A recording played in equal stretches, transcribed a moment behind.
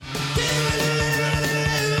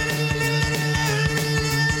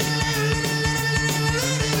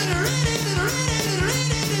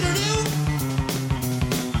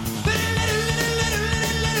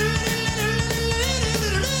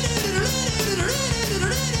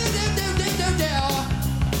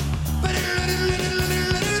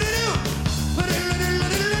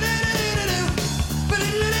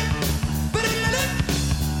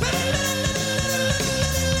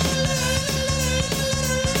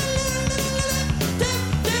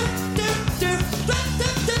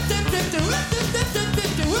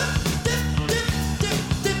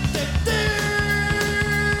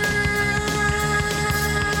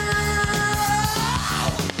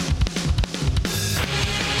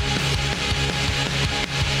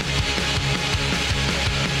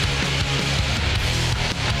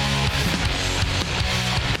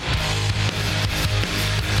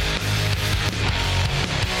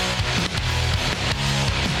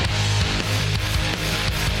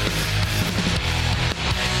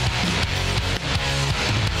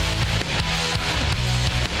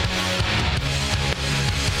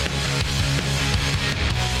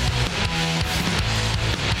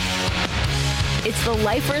It's the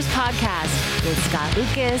LIFERS podcast with Scott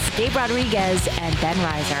Lucas, Gabe Rodriguez, and Ben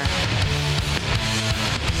Reiser.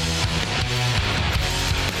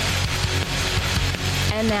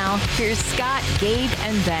 And now, here's Scott, Gabe,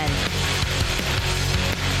 and Ben.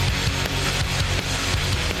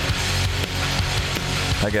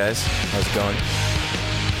 Hi, guys. How's it going?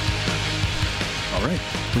 All right.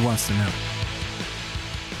 Who wants to know?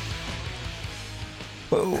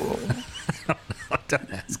 Whoa.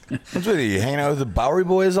 Don't ask. What's with you? Hanging out with the Bowery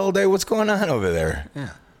Boys all day? What's going on over there?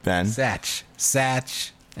 Yeah. Ben?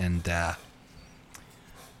 Satch, and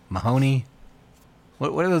Mahoney.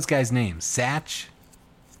 What are those guys' names? Satch?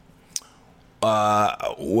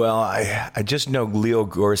 Well, I just know Leo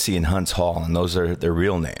Gorcey and Hunt's Hall, and those are their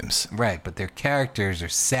real names. Right, but their characters are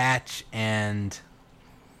Satch and...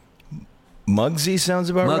 Muggsy sounds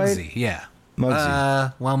about right? Muggsy, yeah.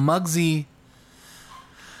 Muggsy. Well, Muggsy...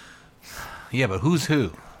 Yeah, but who's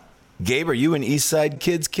who? Gabe, are you an East Side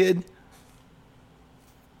Kids kid?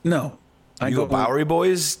 No. Are you a Bowery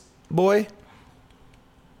Boys boy?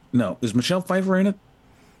 No. Is Michelle Pfeiffer in it?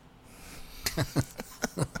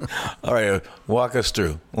 All right, walk us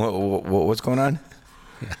through. What's going on?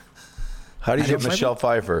 Yeah. How do you get Michelle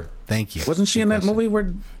Pfeiffer? Thank you. Wasn't she in that movie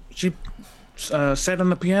where she sat on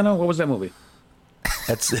the piano? What was that movie?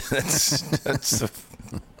 That's the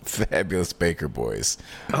Fabulous Baker Boys.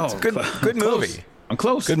 Oh, it's a good movie. I'm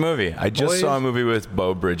close. Good movie. I just saw a movie with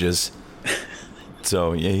Beau Bridges.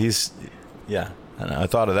 So yeah, I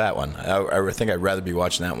thought of that one. I think I'd rather be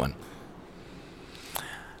watching that one.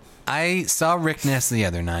 I saw Rick Ness the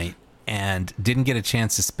other night and didn't get a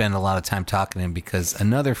chance to spend a lot of time talking to him because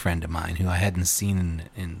another friend of mine who I hadn't seen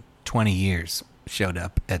in 20 years showed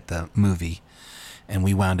up at the movie, and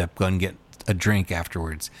we wound up going to get a drink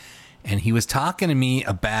afterwards. And he was talking to me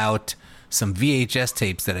about some VHS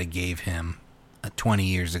tapes that I gave him 20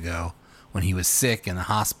 years ago when he was sick in the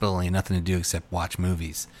hospital and he had nothing to do except watch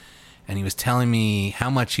movies. And he was telling me how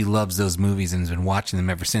much he loves those movies and has been watching them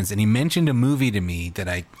ever since. And he mentioned a movie to me that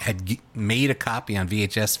I had made a copy on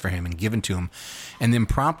VHS for him and given to him and then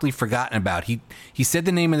promptly forgotten about. He said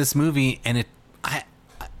the name of this movie, and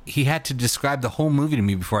he had to describe the whole movie to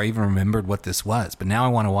me before I even remembered what this was. But now I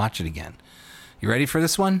want to watch it again. You ready for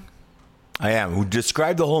this one? I am.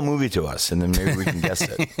 Describe the whole movie to us, and then maybe we can guess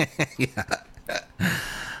it. Yeah.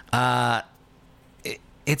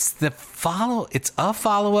 It's a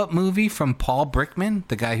follow-up movie from Paul Brickman,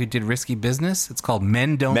 the guy who did Risky Business. It's called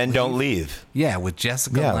Men Don't Leave. Yeah, with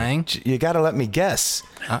Jessica Lange. You got to let me guess.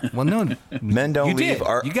 Well, no. Men Don't Leave.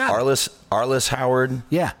 You got Arliss Howard.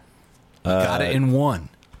 Yeah. Got it in one.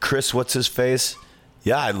 Chris, what's his face?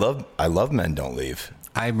 Yeah, I love Men Don't Leave.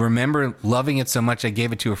 I remember loving it so much I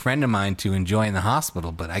gave it to a friend of mine to enjoy in the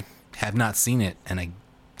hospital, but I have not seen it and I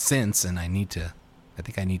think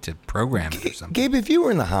I need to program it or something. Gabe, if you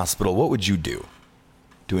were in the hospital, what would you do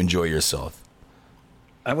to enjoy yourself?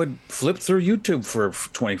 I would flip through YouTube for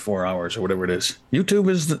 24 hours or whatever it is. YouTube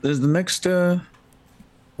is the next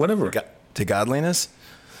whatever. To godliness?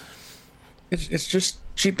 It's just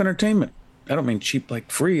cheap entertainment. I don't mean cheap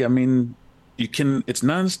like free. I mean it's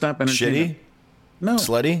nonstop entertainment. Shitty? No.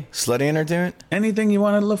 Slutty entertainment? Anything you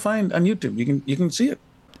want to find on YouTube, you can see it.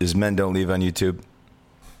 Is Men Don't Leave on YouTube?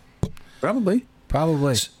 Probably.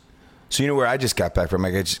 So you know where I just got back from?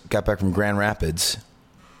 I just got back from Grand Rapids.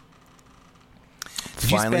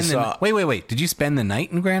 Wait. Did you spend the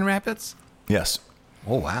night in Grand Rapids? Yes.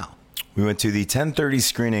 Oh, wow. We went to the 10:30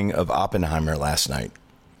 screening of Oppenheimer last night.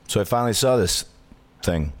 So I finally saw this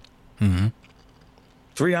thing. Mm-hmm.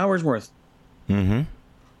 3 hours worth. Mm-hmm.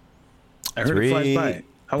 I heard it flies by.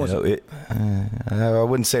 How was it? I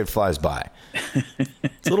wouldn't say it flies by.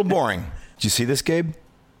 It's a little boring. Did you see this, Gabe?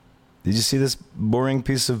 Did you see this boring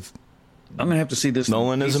piece of I'm going to have to see this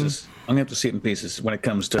Nolanism? in pieces. I'm going to have to see it in pieces when it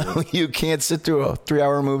comes to... You can't sit through a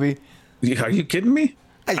 3-hour movie? Are you kidding me?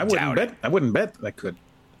 I wouldn't bet I could.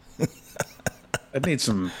 I'd need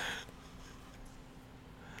some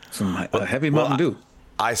heavy Mountain Dew.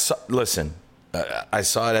 I saw it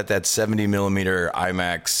at that 70 millimeter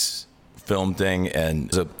IMAX film thing,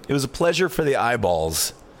 and it was a pleasure for the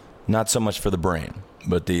eyeballs, not so much for the brain.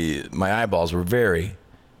 But my eyeballs were very,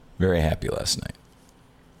 very happy last night.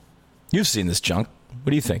 You've seen this junk.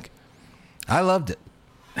 What do you think? I loved it.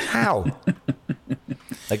 How?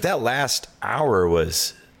 Like that last hour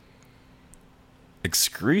was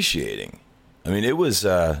excruciating. I mean, it was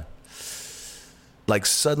like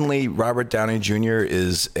suddenly Robert Downey Jr.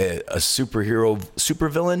 is a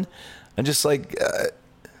supervillain, and just like,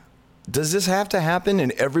 does this have to happen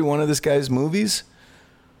in every one of this guy's movies?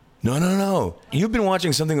 No. You've been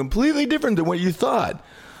watching something completely different than what you thought.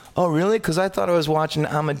 Oh, really? Because I thought I was watching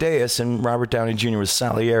Amadeus and Robert Downey Jr. was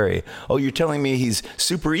Salieri. Oh, you're telling me he's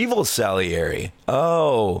super evil Salieri.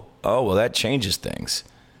 Oh, well, that changes things.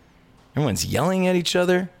 Everyone's yelling at each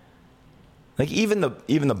other. Like, even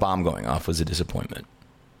the bomb going off was a disappointment.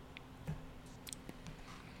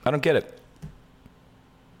 I don't get it.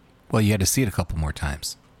 Well, you had to see it a couple more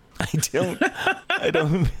times. I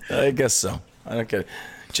guess so. I don't get it.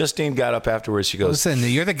 Justine got up afterwards. She goes, "Listen,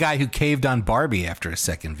 you're the guy who caved on Barbie after a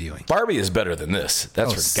second viewing. Barbie is better than this.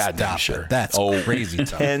 That's for goddamn sure. That's crazy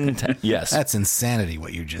talk. Yes. That's insanity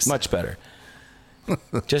what you just Much said. better.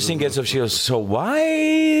 Justine gets up. She goes, so why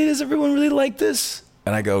does everyone really like this?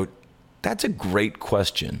 And I go, that's a great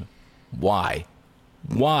question. Why?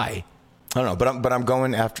 I don't know, but I'm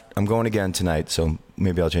going again tonight, so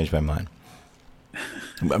maybe I'll change my mind.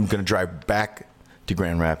 I'm going to drive back to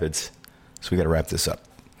Grand Rapids, so we got to wrap this up.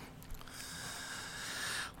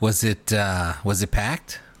 Was it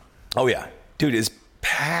packed? Oh yeah, dude, it's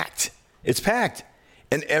packed. It's packed,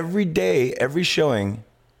 and every day, every showing,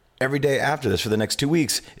 every day after this for the next 2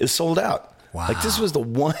 weeks is sold out. Wow. Like, this was the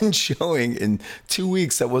one showing in 2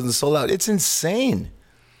 weeks that wasn't sold out. It's insane.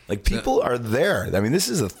 Like, people are there. I mean, this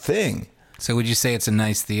is a thing. So would you say it's a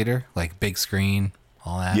nice theater? Like, big screen,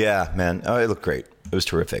 all that? Yeah, man. Oh, it looked great. It was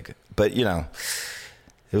terrific. But, it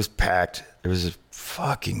was packed. There was a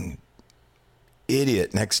fucking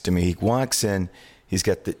idiot next to me. He walks in. He's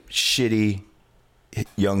got the shitty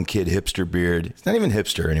young kid hipster beard. It's not even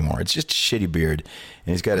hipster anymore. It's just a shitty beard.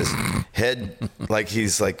 And he's got his head like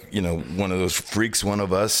he's like, one of those freaks, one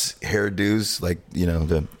of us hairdos, like,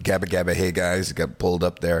 the Gabba Gabba Hey guys got pulled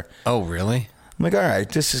up there. Oh, really? I'm like, all right,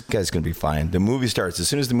 this guy's going to be fine. The movie starts. As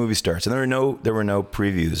soon as the movie starts, and there were no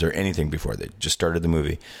previews or anything before. They just started the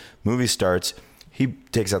movie. Movie starts. He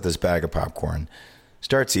takes out this bag of popcorn,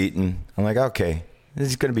 starts eating. I'm like, okay, this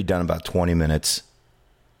is going to be done in about 20 minutes.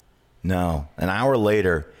 No, an hour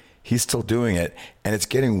later, he's still doing it, and it's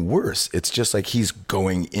getting worse. It's just like he's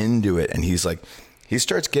going into it, and he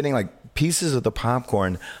starts getting like pieces of the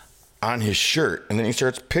popcorn on his shirt, and then he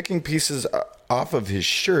starts picking pieces off of his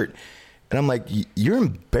shirt. And I'm like, you're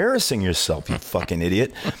embarrassing yourself, you fucking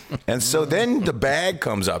idiot. And so then the bag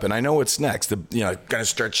comes up, and I know what's next. Gonna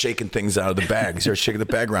start shaking things out of the bag. He starts shaking the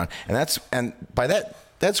bag around. And by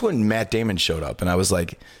that's when Matt Damon showed up. And I was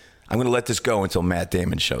like, I'm going to let this go until Matt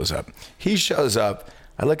Damon shows up. He shows up.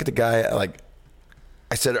 I look at the guy,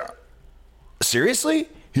 I said, seriously?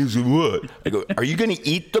 He's like, what? I go, are you going to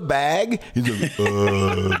eat the bag? He's like,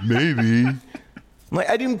 maybe. I'm like,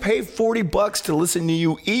 I didn't pay $40 to listen to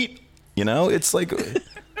you eat. It's like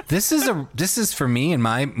this is for me in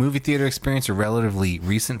my movie theater experience a relatively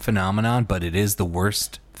recent phenomenon, but it is the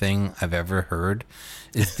worst thing I've ever heard.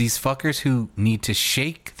 Is these fuckers who need to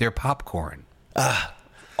shake their popcorn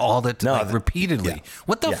all the time, repeatedly. Yeah.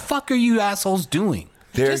 What the fuck are you assholes doing?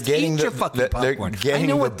 They're Just getting eat your fucking popcorn. They're getting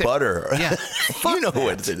the butter. Yeah, you know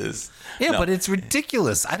what it is. Yeah, but it's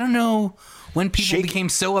ridiculous. I don't know when people became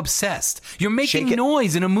so obsessed. You're making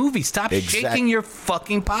noise in a movie. Stop shaking your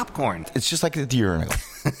fucking popcorn. It's just like the urinal.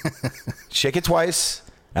 Shake it twice.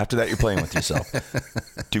 After that, you're playing with yourself.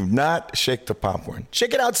 Do not shake the popcorn.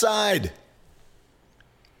 Shake it outside.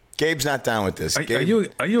 Gabe's not down with this. Are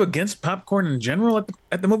you against popcorn in general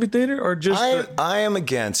at the movie theater, or just? I am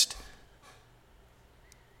against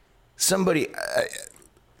somebody.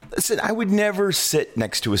 Listen, I would never sit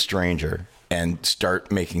next to a stranger and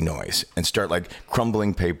start making noise and start like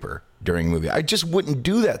crumbling paper during a movie. I just wouldn't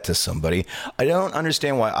do that to somebody. I don't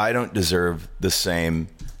understand why I don't deserve the same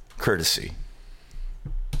courtesy.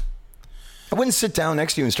 I wouldn't sit down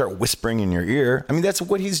next to you and start whispering in your ear. I mean, that's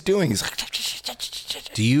what he's doing. He's like,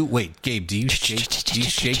 Gabe, do you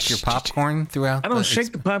shake your popcorn throughout? I don't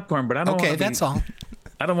shake the popcorn, but I don't. Okay, that's all.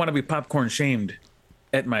 I don't want to be popcorn shamed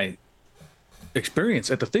at my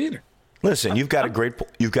experience at the theater. Listen, you've got a great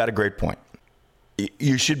point.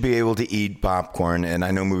 You should be able to eat popcorn, and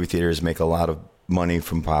I know movie theaters make a lot of money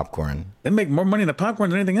from popcorn. They make more money in the popcorn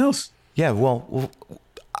than anything else. Yeah, well,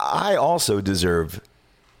 I also deserve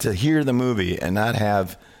to hear the movie and not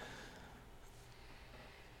have,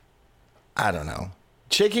 I don't know.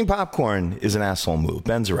 Shaking popcorn is an asshole move.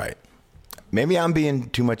 Ben's right. Maybe I'm being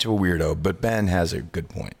too much of a weirdo, but Ben has a good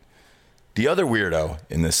point. The other weirdo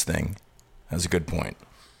in this thing has a good point.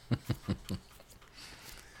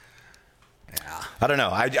 Yeah. I don't know.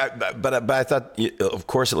 But I thought, of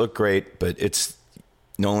course, it looked great, but it's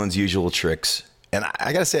Nolan's usual tricks. And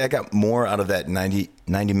I got to say, I got more out of that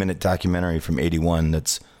 90-minute documentary from 81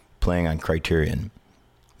 that's playing on Criterion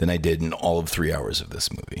than I did in all of 3 hours of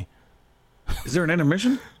this movie. Is there an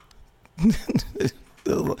intermission? I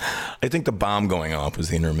think the bomb going off was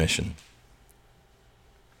the intermission.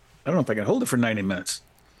 I don't know if I can hold it for 90 minutes.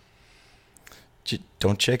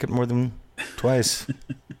 Don't shake it more than twice.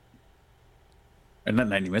 Not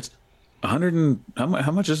 90 minutes. 100 and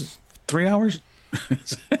how much is it? 3 hours?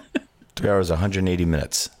 3 hours, 180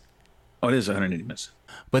 minutes. Oh, it is 180 minutes.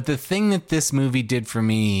 But the thing that this movie did for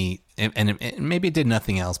me, and maybe it did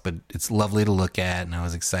nothing else, but it's lovely to look at, and I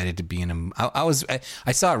was excited to be in a.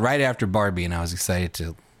 I saw it right after Barbie, and I was excited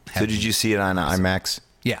to. So did you see it on IMAX?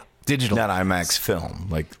 Yeah, digital. Not IMAX film,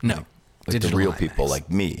 no, like digital the real IMAX. people like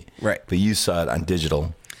me, Right. But you saw it on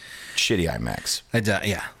digital, shitty IMAX.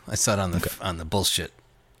 I saw it on the bullshit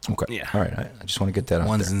Okay, Yeah. all right. I just want to get that out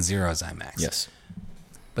ones there. and zeros IMAX. Yes.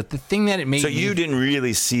 But the thing that it made So me, you didn't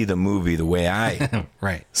really see the movie the way I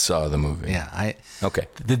right? saw the movie. Yeah, Okay.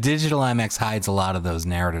 The digital IMAX hides a lot of those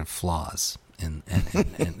narrative flaws and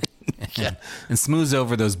and smooths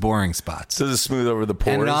over those boring spots. Does it smooth over the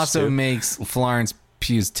pores? And it also too? makes Florence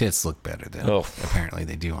Pugh's tits look better than Oh. apparently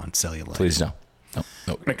they do on celluloid. Please no. No.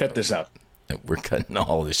 I'm going to cut this out. No, we're cutting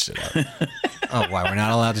all this shit out. Oh, why we're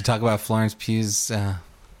not allowed to talk about Florence Pugh's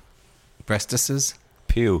breastises?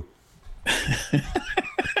 Pew.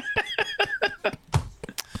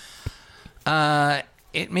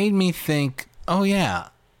 It made me think, oh yeah,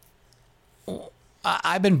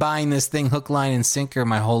 I've been buying this thing hook, line, and sinker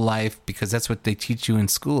my whole life because that's what they teach you in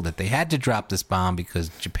school, that they had to drop this bomb because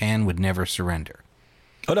Japan would never surrender.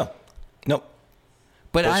 Oh no. Nope.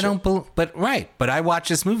 But Bullshit. I don't. But I watched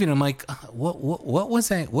this movie and I'm like, what was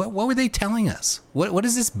that? What were they telling us? What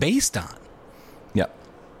is this based on? Yeah.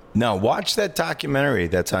 No, watch that documentary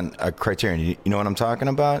that's on Criterion. You know what I'm talking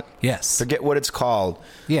about? Yes. Forget what it's called.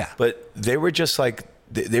 Yeah. But they were just like,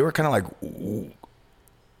 they were kind of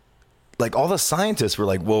like all the scientists were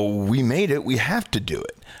like, well, we made it. We have to do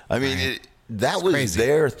it. I mean, Right. that was crazy.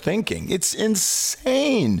 their thinking. It's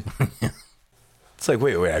insane. It's like,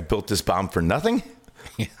 wait, I built this bomb for nothing?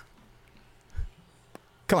 Yeah.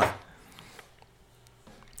 Come on.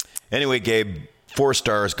 Anyway, Gabe, 4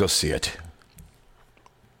 stars. Go see it.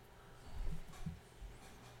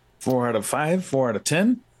 4 out of 5, 4 out of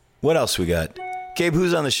 10. What else we got? Gabe,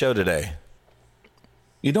 who's on the show today?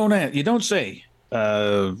 You don't say.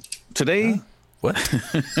 Today, What?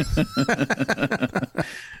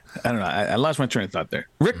 I don't know. I lost my train of thought there.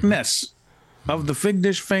 Rick Ness of the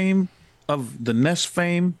Figdish fame, of the Ness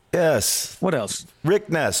fame. Yes. What else? Rick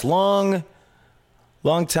Ness, long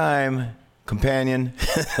time companion,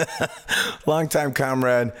 long time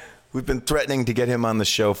comrade. We've been threatening to get him on the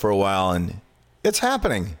show for a while, and it's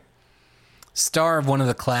happening. Star of one of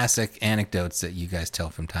the classic anecdotes that you guys tell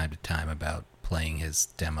from time to time about playing his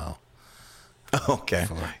demo Okay.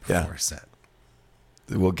 for Yeah. a set.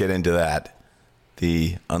 We'll get into that.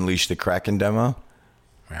 The Unleash the Kraken demo.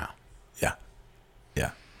 Wow. Yeah.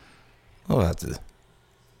 Yeah. We'll have to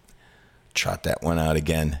trot that one out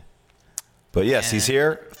again. But yes, he's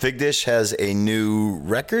here. Figdish has a new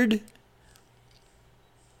record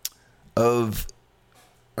of,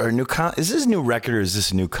 or new is this a new record or is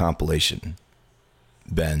this a new compilation,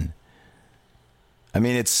 Ben? I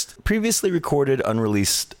mean, it's previously recorded,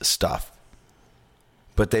 unreleased stuff,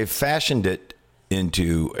 but they've fashioned it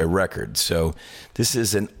into a record. So this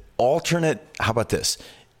is an alternate, how about this?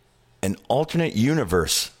 An alternate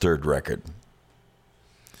universe third record.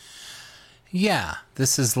 Yeah,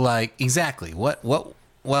 this is like exactly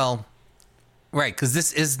well, right, because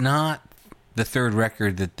this is not the third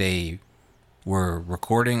record that they were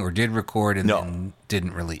recording or did record and then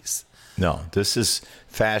didn't release. No, this is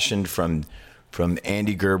fashioned from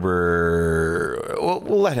Andy Gerber.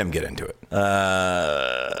 We'll let him get into it.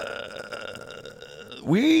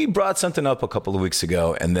 We brought something up a couple of weeks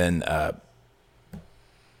ago, and then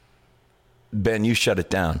Ben, you shut it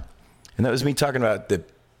down, and that was me talking about the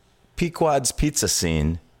Pequod's pizza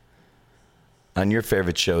scene on your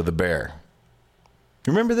favorite show, The Bear.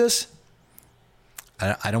 Remember this?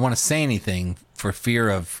 I don't want to say anything for fear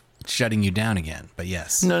of shutting you down again, but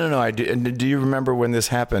yes. No. I do. And do you remember when this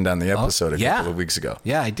happened on the episode a couple of weeks ago?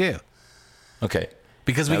 Yeah, I do. Okay.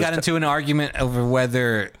 Because we got into an argument over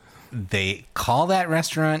whether they call that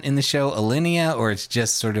restaurant in the show Alinea or it's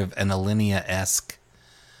just sort of an Alinea-esque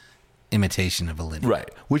imitation of Alinea. Right.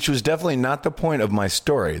 Which was definitely not the point of my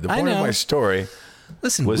story. The point of my story...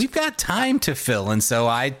 Listen, we've got time to fill, and so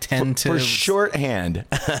I tend to... For shorthand,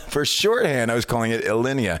 I was calling it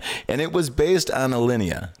Alinea, and it was based on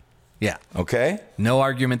Alinea. Yeah. Okay? No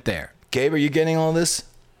argument there. Gabe, are you getting all this?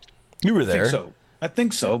 You were there. I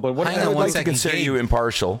think so, but what Hang I on would one like second, to consider Gabe. you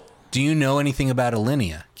impartial. Do you know anything about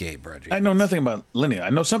Alinea, Gabe Rodriguez? I know nothing about Linnea. I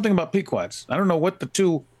know something about Pequods. I don't know what the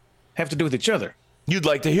two have to do with each other. You'd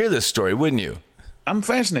like to hear this story, wouldn't you? I'm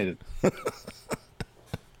fascinated.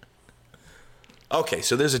 Okay,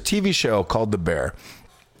 so there's a TV show called The Bear.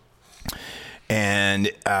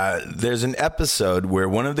 And there's an episode where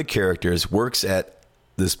one of the characters works at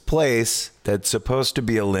this place that's supposed to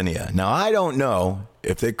be a linea. Now, I don't know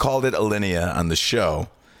if they called it a linea on the show,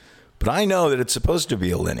 but I know that it's supposed to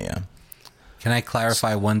be a linea. Can I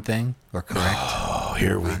clarify one thing or correct? Oh,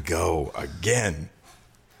 here we go again.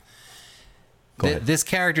 This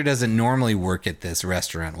character doesn't normally work at this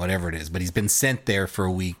restaurant, whatever it is, but he's been sent there for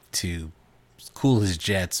a week to cool his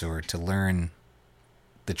jets or to learn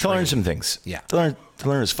the trade. To learn some things. Yeah. To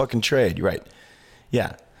learn his fucking trade. You're right.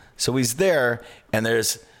 Yeah. So he's there, and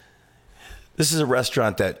this is a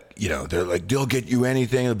restaurant that, they're like, they'll get you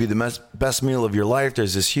anything. It'll be the best meal of your life.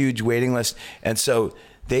 There's this huge waiting list. And so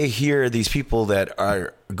they hear these people that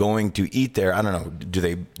are going to eat there. I don't know. Do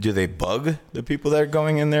they bug the people that are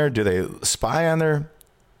going in there? Do they spy on their?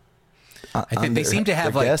 I think they seem to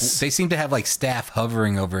have like staff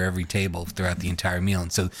hovering over every table throughout the entire meal.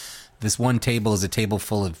 And so this one table is a table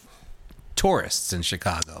full of tourists in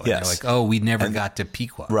Chicago. And yes. They're like, oh, we never got to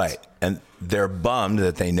Pequod's. Right. And they're bummed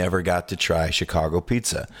that they never got to try Chicago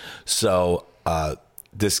pizza. So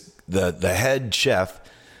the head chef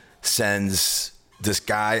sends this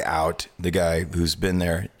guy out, the guy who's been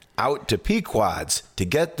there, out to Pequod's to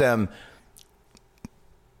get them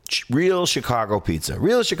real Chicago pizza.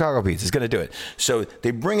 Real Chicago pizza is going to do it. So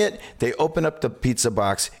they bring it, they open up the pizza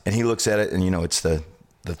box, and he looks at it, and it's the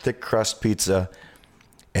thick crust pizza,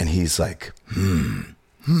 and he's like,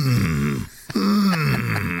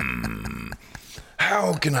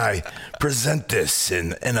 how can I present this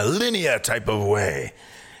in a linear type of way?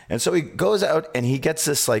 And so he goes out and he gets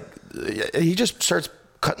this, he just starts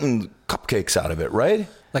cutting cupcakes out of it, right?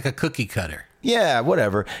 Like a cookie cutter. Yeah,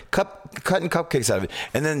 whatever. Cutting cupcakes out of it.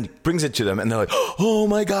 And then brings it to them, and they're like, oh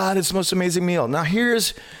my God, it's the most amazing meal. Now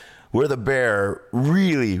here's where the Bear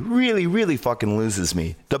really, really, really fucking loses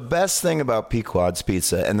me. The best thing about Pequod's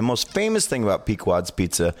pizza, and the most famous thing about Pequod's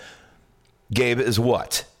pizza, Gabe, is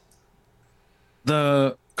what?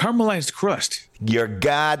 The caramelized crust. You're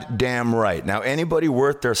goddamn right. Now, anybody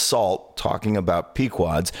worth their salt talking about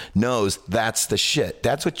Pequod's knows that's the shit.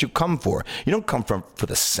 That's what you come for. You don't come for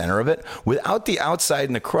the center of it. Without the outside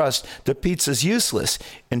and the crust, the pizza's useless.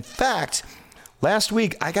 In fact, last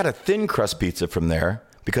week, I got a thin crust pizza from there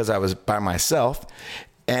because I was by myself.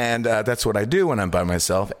 And that's what I do when I'm by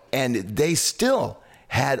myself. And they still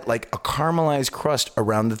had like a caramelized crust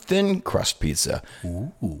around the thin crust pizza.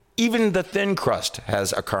 Ooh. Even the thin crust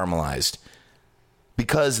has a caramelized,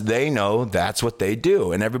 because they know that's what they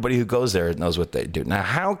do. And everybody who goes there knows what they do. Now,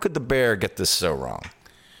 how could the Bear get this so wrong?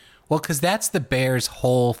 Well, because that's the Bear's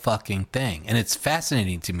whole fucking thing. And it's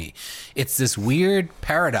fascinating to me. It's this weird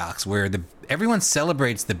paradox where everyone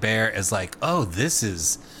celebrates the Bear as like, oh, this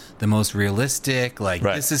is the most realistic, like,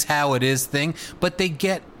 right, this is how it is thing. But they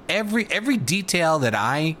get every detail that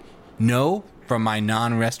I know from my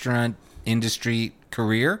non-restaurant industry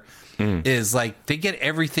career is like, they get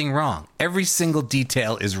everything wrong. Every single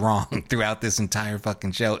detail is wrong throughout this entire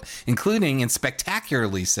fucking show, including, and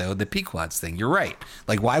spectacularly so, the Pequod's thing. You're right.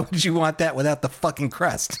 Like, why would you want that without the fucking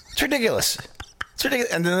crust? It's ridiculous. It's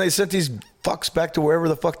ridiculous. And then they sent these fucks back to wherever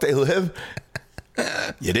the fuck they live.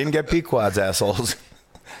 You didn't get Pequod's, assholes.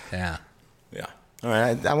 Yeah. Yeah. All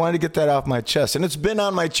right. I wanted to get that off my chest. And it's been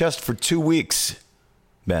on my chest for 2 weeks,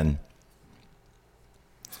 Ben.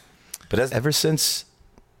 But ever since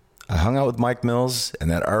I hung out with Mike Mills and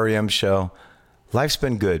that REM show, life's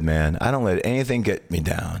been good, man. I don't let anything get me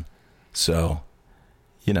down. So,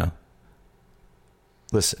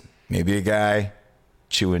 listen, maybe a guy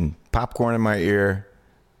chewing popcorn in my ear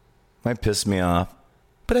might piss me off,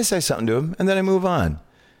 but I say something to him and then I move on.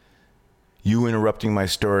 You interrupting my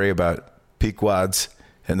story about Pequod's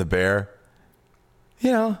and the Bear,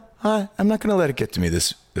 I'm not going to let it get to me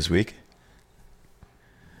this week.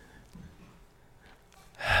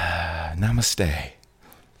 Namaste.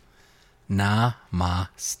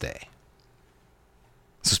 Namaste.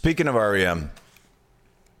 So speaking of REM,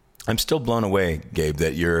 I'm still blown away, Gabe,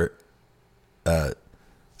 that you're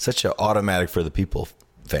such an Automatic for the People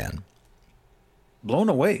fan. Blown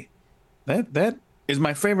away. That is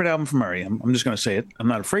my favorite album from REM. I'm just going to say it. I'm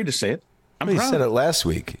not afraid to say it. You said it last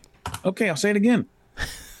week. Okay, I'll say it again.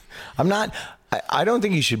 I'm not. I don't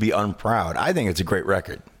think you should be unproud. I think it's a great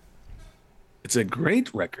record. It's a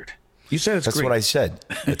great record. You said it's That's great. What I said.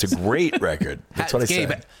 It's a great record. That's what I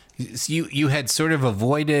said. You had sort of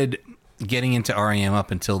avoided getting into REM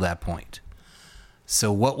up until that point.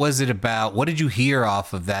 So what was it about? What did you hear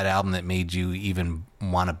off of that album that made you even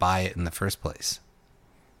want to buy it in the first place?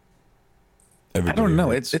 I don't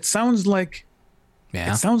know. It sounds like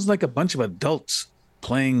Yeah. It sounds like a bunch of adults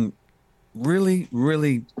playing really,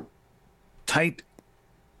 really tight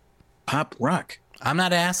pop rock. I'm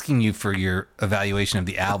not asking you for your evaluation of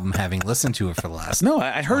the album, having listened to it for the last. No,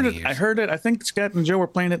 I heard it. years. I heard it. I think Scott and Joe were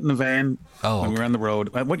playing it in the van when we were on the road.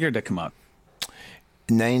 What year did it come out?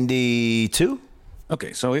 92.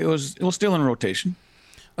 Okay, so it was still in rotation.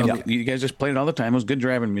 Okay. You guys just played it all the time. It was good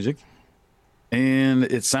driving music, and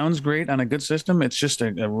it sounds great on a good system. It's just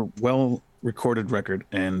a well recorded record,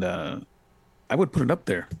 and I would put it up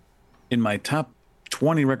there in my top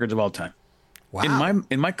 20 records of all time. Wow.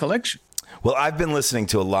 In my collection. Well, I've been listening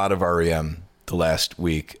to a lot of REM the last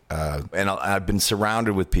week, and I've been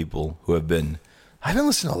surrounded with people who have been. I've been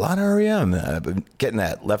listening to a lot of REM. I've been getting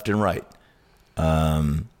that left and right.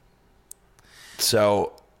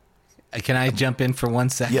 So, can I jump in for 1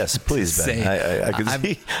 second? yes, please, Ben.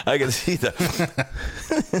 I can see that.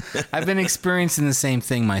 I've been experiencing the same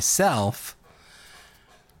thing myself.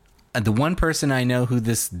 The one person I know who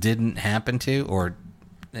this didn't happen to,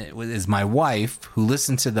 is my wife, who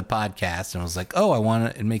listened to the podcast and was like, "Oh, I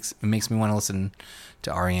want to." It makes me want to listen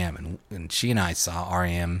to REM, and she and I saw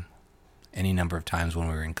REM any number of times when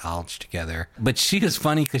we were in college together. But she was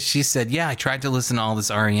funny because she said, "Yeah, I tried to listen to all this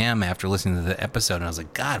REM after listening to the episode, and I was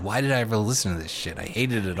like, God, why did I ever listen to this shit? I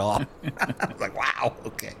hated it all." I was like, "Wow,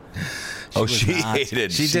 okay."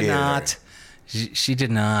 She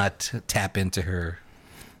did not tap into her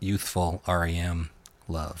youthful REM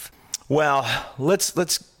love. Well,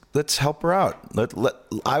 let's help her out.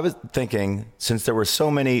 I was thinking, since there were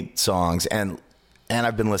so many songs, and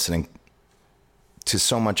I've been listening to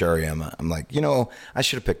so much REM, I'm like, I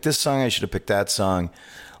should have picked this song. I should have picked that song.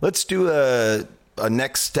 Let's do a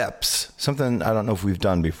next steps. Something I don't know if we've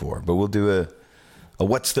done before, but we'll do a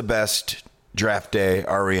what's the best draft day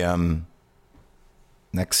REM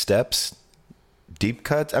next steps, deep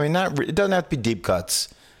cuts. I mean, it doesn't have to be deep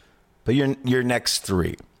cuts, but your next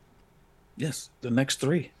three. Yes, the next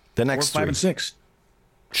three. The next 4, 5, three. and 6.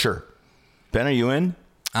 Sure. Ben, are you in?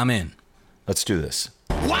 I'm in. Let's do this.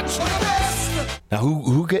 What's the best? Now,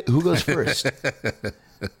 who goes first?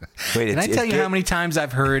 Wait, Can I tell you how many times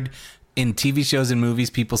I've heard in TV shows and movies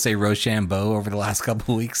people say Rochambeau over the last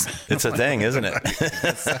couple of weeks? It's a thing, isn't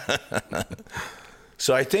it?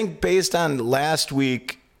 So I think based on last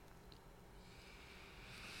week,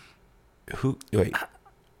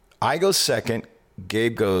 I go second,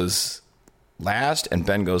 Gabe goes last, and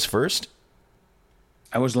Ben goes first.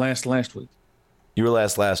 I was last week. You were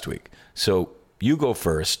last week. So you go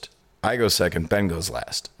first, I go second, Ben goes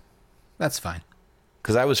last. That's fine.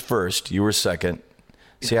 Because I was first, you were second.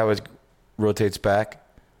 See how it rotates back?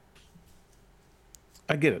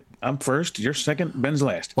 I get it. I'm first, you're second, Ben's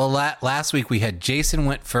last. Well, last week we had Jason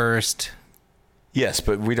went first. Yes,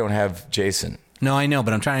 but we don't have Jason. No, I know,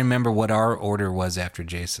 but I'm trying to remember what our order was after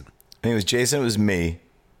Jason. I think it was Jason, it was me.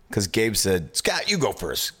 Because Gabe said, Scott, you go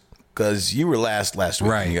first. Because you were last week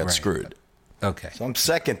and you got screwed. Okay. So I'm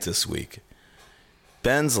second this week.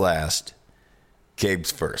 Ben's last.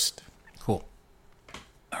 Gabe's first. Cool.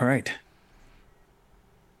 All right.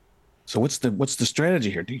 So what's the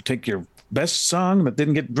strategy here? Do you take your best song that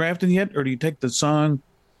didn't get drafted yet, or do you take the song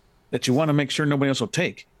that you want to make sure nobody else will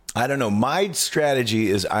take? I don't know. My strategy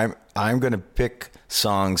is I'm going to pick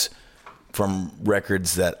songs from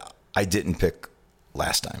records that I didn't pick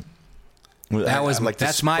last time.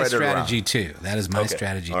 That's my strategy too. That is my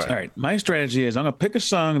strategy too. All right. My strategy is I'm going to pick a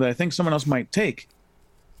song that I think someone else might take,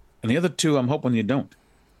 and the other two I'm hoping you don't,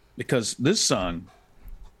 because this song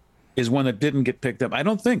is one that didn't get picked up. I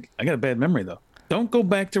don't think. I got a bad memory though. Don't Go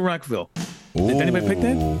Back to Rockville. Did anybody pick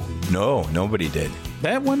that? No, nobody did.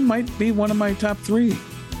 That one might be one of my top 3.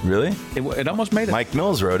 Really? It almost made it. Mike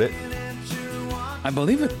Mills wrote it. I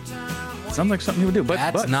believe it. Sounds like something he would do. But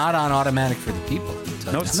that's not on Automatic for the People.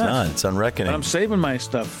 No, it's not. It's on Reckoning. But I'm saving my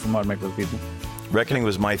stuff from Automatic for the People. Reckoning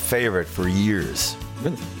was my favorite for years.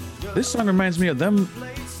 Really? This song reminds me of them,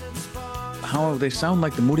 how they sound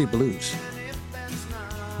like the Moody Blues.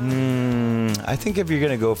 I think if you're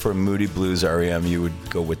going to go for a Moody Blues REM, you would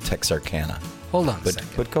go with Texarkana. Hold on a second.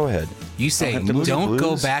 But go ahead. You say Don't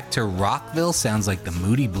Go Back to Rockville sounds like the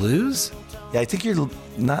Moody Blues? Yeah, I think you're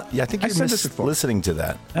not. Yeah, I think you're listening to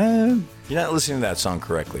that. You're not listening to that song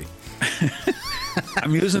correctly.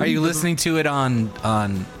 I'm using. Are you listening to it on?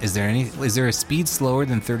 Is there a speed slower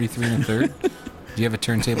than 33 1/3? Do you have a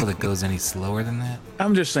turntable that goes any slower than that?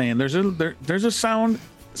 I'm just saying. There's a sound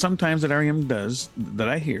sometimes that REM does that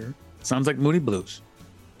I hear. Sounds like Moody Blues.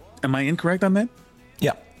 Am I incorrect on that?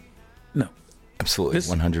 Yeah. No. Absolutely.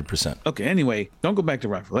 100%. Okay. Anyway, Don't Go Back to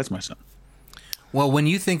Rockville. That's my song. Well, when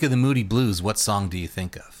you think of the Moody Blues, what song do you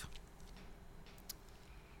think of?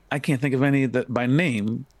 I can't think of any that by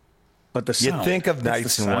name. But the You sound. think of it's the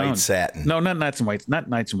Nights in White sound. Satin. No, not Nights in White. Not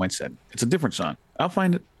Nights in White Satin. It's a different song. I'll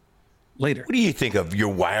find it later. What do you think of? Your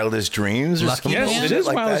Wildest Dreams? Or Lucky some Man? Yes, it bullshit is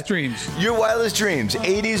like Wildest that? Dreams. Your Wildest Dreams.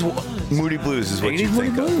 80s Moody Blues is what you 80s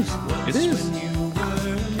think Moody of. Blues. It is.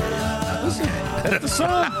 Listen, that's the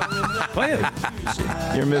song. Play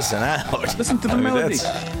it. You're missing out. Listen to the melody.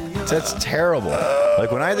 That's terrible.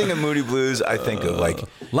 Like when I think of Moody Blues, I think of like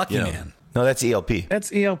Lucky you know- Man. No, that's ELP. That's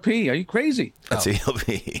ELP. Are you crazy? That's Oh.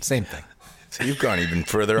 ELP. Same thing. So you've gone even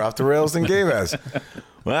further off the rails than Gabe has.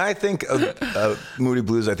 When I think of Moody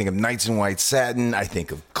Blues, I think of Nights in White Satin. I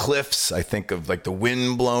think of cliffs. I think of like the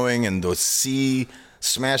wind blowing and the sea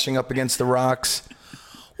smashing up against the rocks.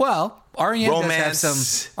 Well, REM Romance, does have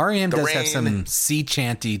some. REM the does have rain. some sea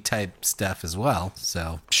chanty type stuff as well.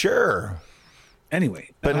 So Sure, Anyway,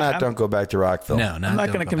 but Don't Go Back to Rockville. no, I'm not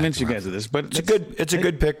going to convince you guys of this, but It's a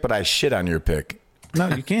good pick, but I shit on your pick. No,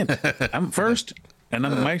 you can't. I'm first, and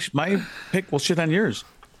my pick will shit on yours.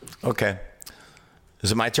 Okay,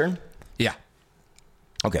 is it my turn? Yeah.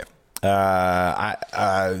 Okay.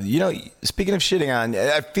 Speaking of shitting on,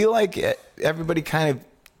 I feel like everybody kind of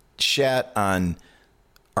shat on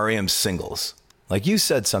REM's singles. Like you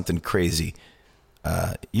said something crazy.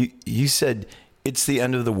 You said It's the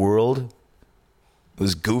End of the World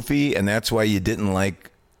was goofy, and that's why you didn't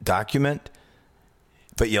like Document.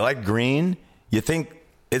 But you like Green. You think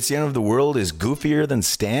It's the End of the World is goofier than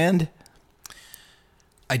Stand?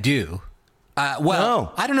 I do.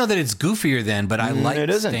 No. I don't know that it's goofier than, but I like it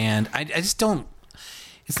isn't. Stand. I just don't.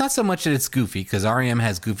 It's not so much that it's goofy because REM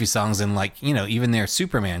has goofy songs and even their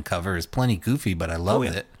Superman cover is plenty goofy, but I love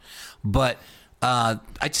it. But I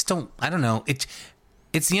just don't. I don't know.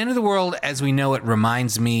 It's the End of the World as we know it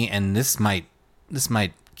reminds me, and this might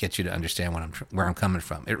get you to understand where I'm coming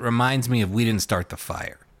from. It reminds me of We Didn't Start the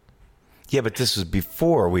Fire. Yeah, but this was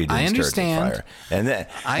before we didn't I start the understand. fire. And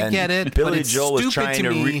I get it, but Billy it's Joel was stupid trying to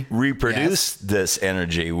to me. reproduce this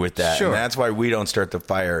energy with that. Sure. And that's why We Don't Start the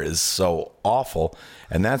Fire is so awful.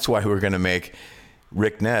 And that's why we're going to make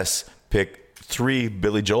Rick Ness pick 3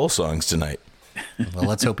 Billy Joel songs tonight. Well,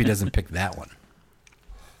 let's hope he doesn't pick that one.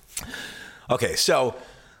 Okay, so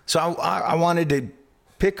I wanted to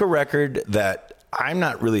pick a record that I'm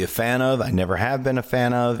not really a fan of. I never have been a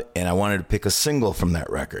fan of. And I wanted to pick a single from that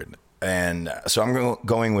record. And so I'm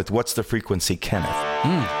going with What's the Frequency, Kenneth.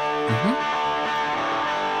 Mm-hmm.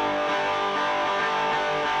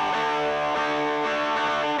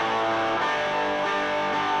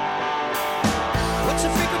 What's the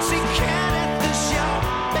frequency, Kenneth? The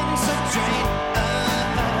shopping's a drain.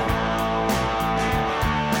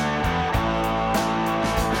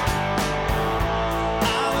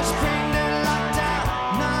 I was framed and locked out.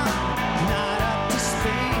 No, not up to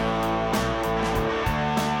speed.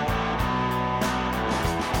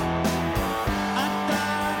 I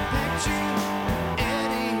thought I picked you,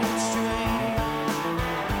 Eddie Stream.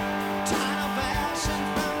 Tidal fashion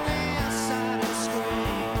from the outside of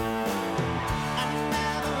screen.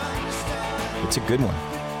 It's a good one.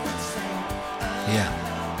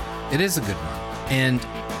 Yeah, it is a good one. And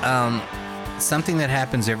something that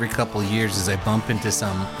happens every couple of years is I bump into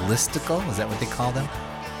some listicle. Is that what they call them?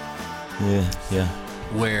 Yeah.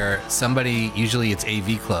 Where somebody, usually it's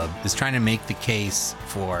AV Club, is trying to make the case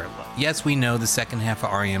for, yes, we know the second half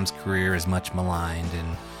of REM's career is much maligned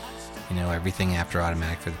and, everything after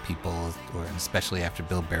Automatic for the People, or especially after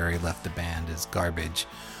Bill Berry left the band, is garbage.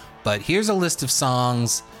 But here's a list of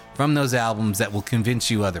songs from those albums that will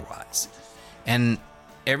convince you otherwise. And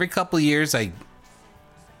every couple of years, I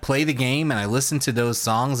play the game and I listen to those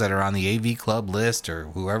songs that are on the AV Club list or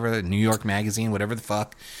whoever, New York Magazine, whatever the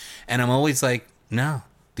fuck. And I'm always like, no,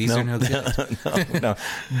 these are no good. No.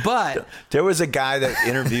 But There was a guy that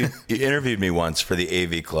interviewed me once for the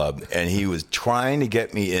AV Club, and he was trying to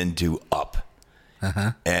get me into Up.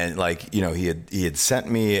 And he had sent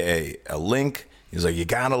me a link. He was like, you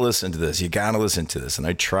got to listen to this. You got to listen to this. And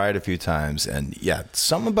I tried a few times. And yeah,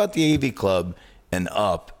 something about the AV Club and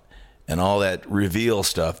Up and all that reveal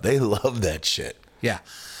stuff, they love that shit. yeah.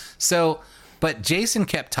 So, but Jason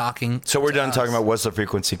kept talking. So we're to done us. talking about What's the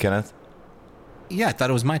Frequency, Kenneth? Yeah, I thought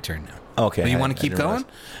it was my turn now. Okay. But you want I to keep didn't going?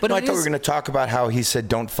 realize. But No, I it thought we is- were going to talk about how he said,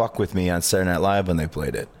 don't fuck with me on Saturday Night Live when they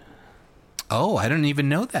played it. Oh, I didn't even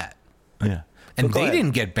know that. Yeah. And But go they ahead.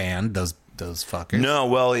 didn't get banned, those fuckers. No,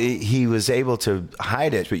 well, he was able to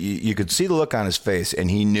hide it, but you could see the look on his face, and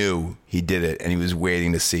he knew he did it, and he was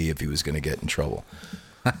waiting to see if he was going to get in trouble.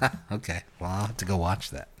 Okay. Well, I'll have to go watch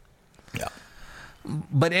that. Yeah.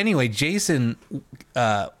 But anyway, Jason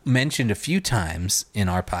mentioned a few times in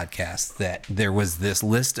our podcast that there was this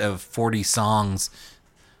list of 40 songs.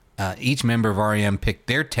 Each member of REM picked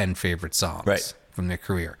their 10 favorite songs Right. from their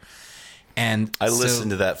career. And I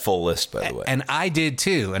listened to that full list, by the way. And I did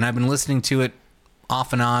too. And I've been listening to it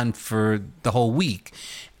off and on for the whole week.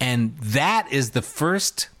 And that is the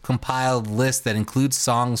first compiled list that includes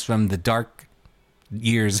songs from the dark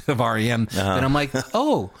years of REM. And I'm like,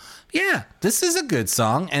 oh, yeah, this is a good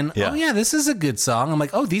song. And oh, yeah, this is a good song. I'm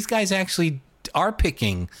like, oh, these guys actually are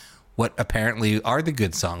picking what apparently are the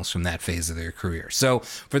good songs from that phase of their career. So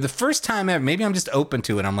for the first time ever, maybe I'm just open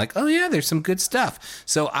to it. I'm like, oh yeah, there's some good stuff.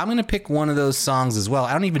 So I'm going to pick one of those songs as well.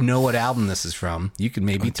 I don't even know what album this is from. You can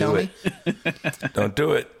maybe tell me. Don't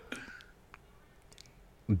do it.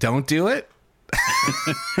 Don't do it?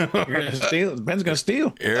 You're gonna steal. Ben's going to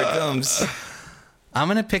steal. Here it comes. I'm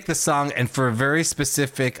going to pick the song, and for a very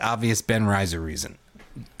specific, obvious Ben Reiser reason.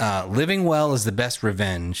 Living Well is the Best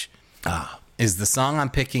Revenge. Is the song I'm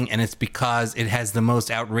picking, and it's because it has the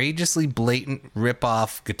most outrageously blatant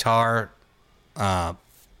rip-off guitar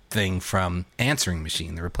thing from Answering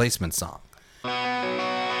Machine, the Replacement song.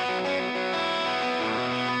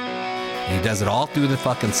 And he does it all through the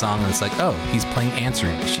fucking song, and it's like, oh, he's playing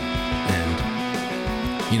Answering Machine.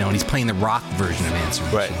 And, you know, and he's playing the rock version of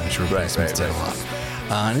Answering Machine, which Replacement's did a lot.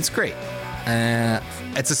 And it's great.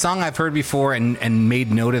 It's a song I've heard before and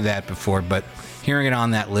made note of that before, but hearing it on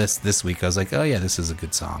that list this week, I was like, oh, yeah, this is a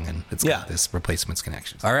good song, and it's got this Replacements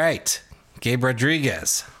connection. All right, Gabe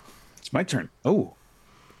Rodriguez. It's my turn. Oh,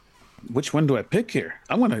 which one do I pick here?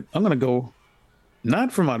 I'm gonna go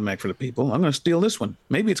not from Automatic for the People. I'm gonna steal this one.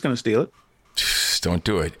 Maybe it's gonna steal it. Don't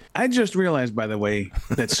do it. I just realized, by the way,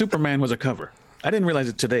 that Superman was a cover. I didn't realize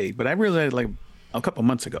it today, but I realized it like a couple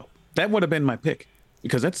months ago. That would have been my pick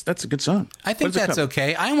because that's a good song. I think that's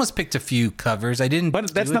okay. I almost picked a few covers. I didn't,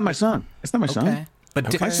 but that's not my song. It's not my song.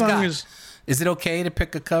 But my song is it okay to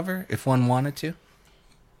pick a cover if one wanted to?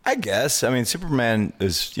 I guess. I mean, Superman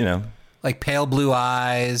is, you know, like Pale Blue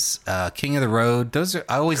Eyes, King of the Road. Those are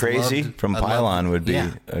I always Crazy loved, from Pylon would be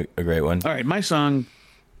a great one. All right, my song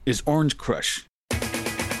is Orange Crush.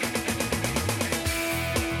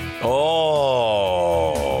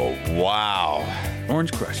 Oh, wow.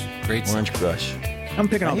 Orange Crush. Great song. Orange Crush. I'm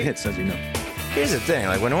picking all the hits, as you know. Here's the thing.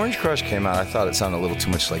 Like, when Orange Crush came out, I thought it sounded a little too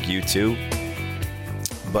much like U2.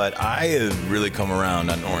 But I have really come around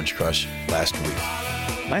on Orange Crush last week.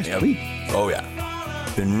 Last week? Oh, yeah.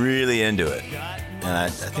 Been really into it. And I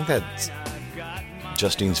think that's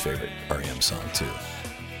Justine's favorite REM song, too.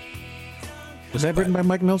 Was that written by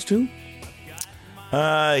Mike Mills, too?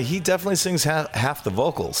 He definitely sings half the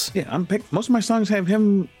vocals. Yeah, most of my songs have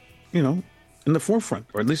him, you know, in the forefront,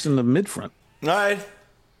 or at least in the mid-front. All right.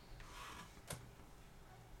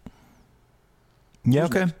 Yeah,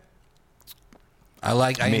 okay.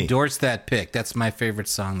 I endorse that pick. That's my favorite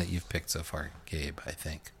song that you've picked so far, Gabe, I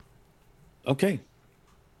think. Okay.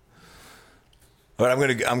 But I'm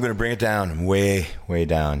gonna bring it down, way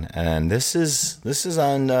down. And this is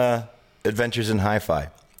on Adventures in Hi-Fi.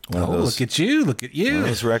 Look at you. One of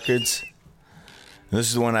those records. And this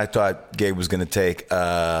is the one I thought Gabe was gonna take.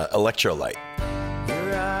 Electrolyte.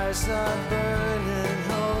 Your eyes are burning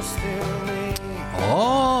holes through me.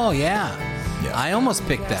 Oh, yeah. I almost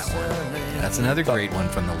picked that one. That's another great one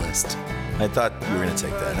from the list. I thought you were going to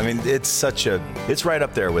take that. I mean, it's right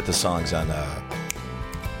up there with the songs on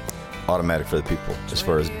Automatic for the People, as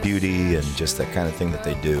far as beauty and just that kind of thing that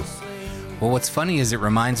they do. Well, what's funny is it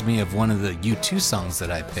reminds me of one of the U2 songs that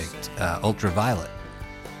I picked, Ultraviolet.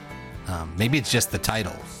 Maybe it's just the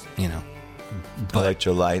title, you know. But,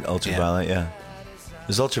 Electrolyte, Ultraviolet, yeah.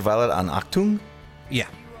 Is Ultraviolet on Achtung? Yeah.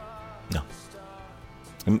 No.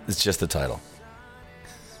 It's just the title.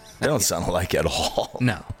 They don't sound alike at all.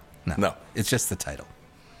 No. No. It's just the title.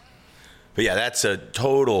 But yeah, that's a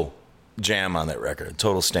total jam on that record.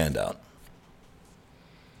 Total standout.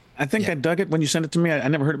 I think I dug it when you sent it to me. I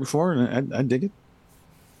never heard it before, and I dig it.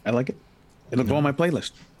 I like it. It'll go on my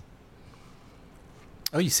playlist.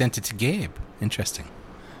 Oh, you sent it to Gabe. Interesting.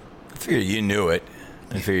 I figured you knew it.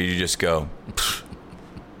 I figured you just go,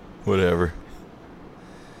 whatever.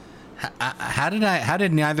 How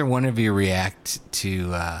did neither one of you react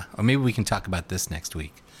to, or maybe we can talk about this next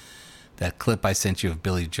week, that clip I sent you of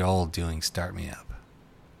Billy Joel doing Start Me Up?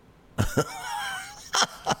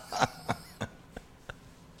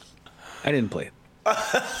 I didn't play it.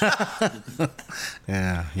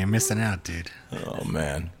 Yeah, you're missing out, dude. Oh,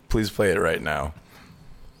 man. Please play it right now.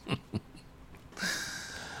 All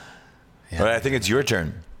right, I think it's your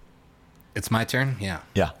turn. It's my turn? Yeah.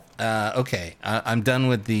 Yeah. Okay, I'm done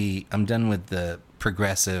with the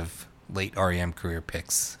progressive late REM career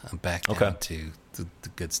picks. I'm back down to the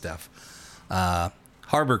good stuff.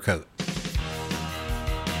 Harbor Coat.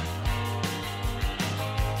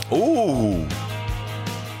 Ooh,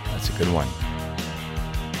 that's a good one.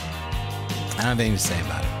 I don't have anything to say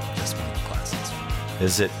about it. Just one of the classics.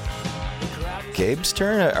 Is it Gabe's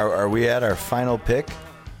turn? Are we at our final pick?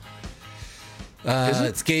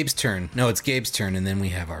 It's Gabe's turn. No, it's Gabe's turn, and then we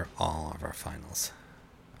have all of our finals.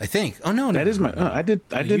 I think. Oh no, That is my. I did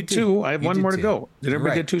you two. I have You one did more to two. go. Did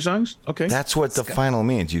everybody Right. get 2 songs? Okay. That's what the final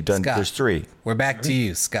means. You've done. Scott. There's 3. We're back to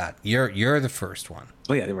you, Scott. You're the first one.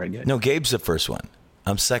 Oh yeah, right. Yeah. No, Gabe's the first one.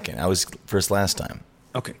 I'm second. I was first last time.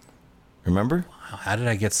 Okay. Remember? How did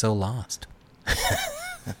I get so lost?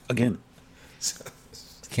 Again.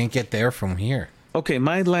 Can't get there from here. Okay,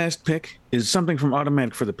 my last pick is something from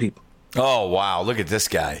Automatic for the People. Oh wow! Look at this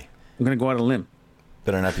guy. I'm gonna go out on a limb.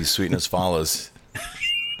 Better not be Sweetness Follows.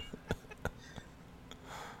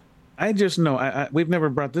 I just know we've never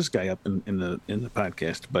brought this guy up in the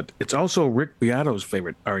podcast, but it's also Rick Beato's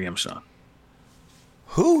favorite REM song.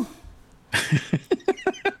 Who?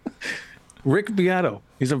 Rick Beato.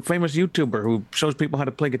 He's a famous YouTuber who shows people how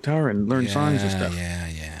to play guitar and learn songs and stuff. Yeah.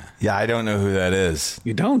 Yeah, I don't know who that is.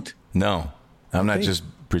 You don't? No, I'm not Okay. just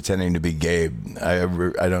pretending to be Gabe. I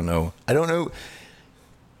don't know. I don't know.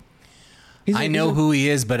 I know who he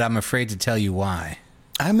is, but I'm afraid to tell you why.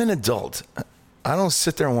 I'm an adult. I don't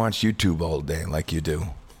sit there and watch YouTube all day like you do.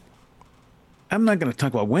 I'm not going to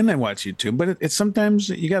talk about when I watch YouTube, but it's sometimes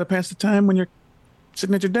you got to pass the time when you're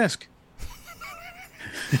sitting at your desk.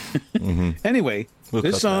 Anyway, We'll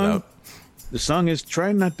this cut that song, out. the song is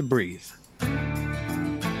 "Try Not to Breathe."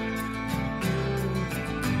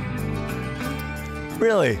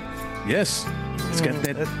 Really? Yes, it's got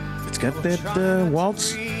that. It's got that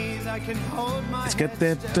waltz. It's got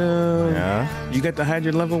that. Yeah. You got to hide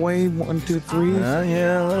your love away. 1, 2, 3.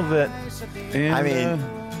 Yeah, a little bit. And, I mean,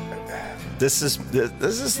 this is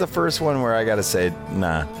the first one where I got to say,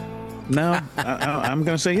 nah. no, I'm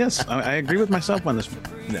going to say yes. I agree with myself on this one.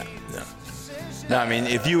 No. No, I mean,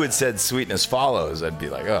 if you had said Sweetness Follows, I'd be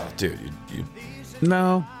like, oh, dude, you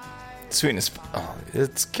No, Sweetness,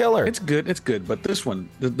 it's killer. it's good. It's good. But this one,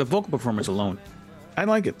 the vocal performance alone, I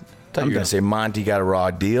like it. I thought you I'm were going down. to say Monty got a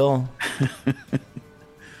raw deal.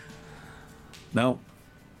 No.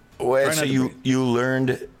 Wait, Try so not to you breathe. you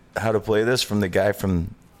learned how to play this from the guy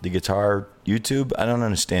from the guitar YouTube? I don't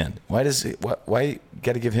understand. Why does it? Why you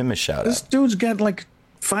got to give him a shout This out? dude's got like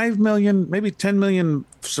 5 million, maybe 10 million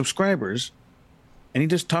subscribers, and he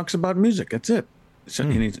just talks about music. That's it. So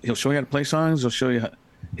he'll show you how to play songs. He'll show you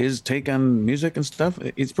his take on music and stuff.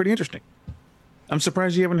 It's pretty interesting. I'm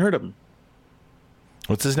surprised you haven't heard of him.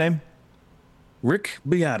 What's his name? Rick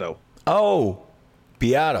Beato. Oh,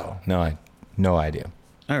 Beato. No idea.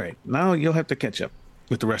 All right, now you'll have to catch up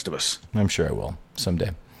with the rest of us. I'm sure I will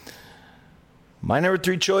someday. My number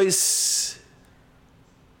 3 choice,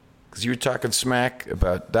 because you were talking smack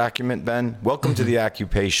about Document, Ben. Welcome to the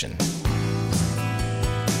occupation.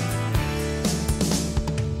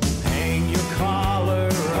 Hang your collar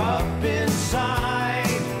up inside,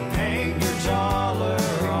 hang your dollar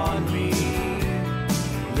on me.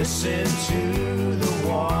 Listen to the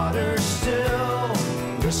water still,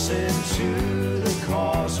 listen to the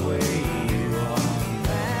causeway. You are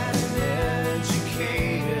bad and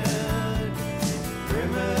educated,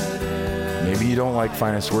 primitive. Maybe you don't like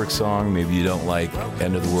Finest Work Song. Maybe you don't like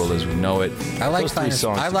End of the World as We Know It. I like Those three finest.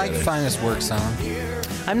 songs I like together. finest work song.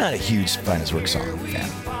 I'm not a huge Finest Work Song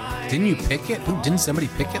fan. Didn't you pick it? Who didn't somebody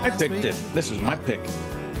pick it? I last picked week? it. This is my pick.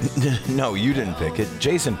 No, you didn't pick it.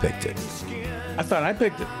 Jason picked it. I thought I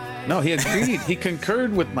picked it. No, he agreed. He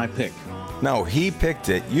concurred with my pick. No, he picked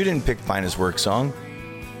it. You didn't pick Finest Work Song.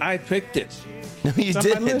 I picked it. No, you It's on my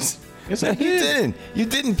didn't. list. Yes, no, I you did. didn't. You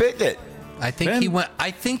didn't pick it. I think Ben? he went.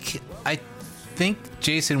 I think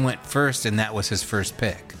Jason went first, and that was his first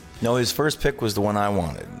pick. No, his first pick was the one I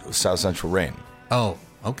wanted. It was South Central Rain. Oh,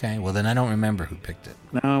 okay. Well, then I don't remember who picked it.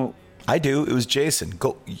 Now, I do. It was Jason.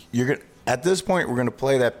 Go. You're gonna. At this point, we're gonna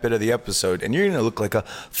play that bit of the episode, and you're gonna look like a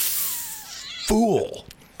fool.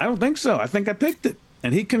 I don't think so. I think I picked it.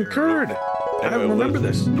 And he concurred. I don't remember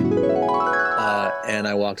this. And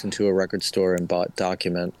I walked into a record store and bought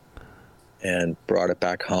Document and brought it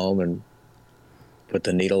back home and put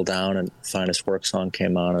the needle down, and Finest Work Song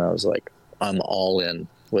came on, and I was like, I'm all in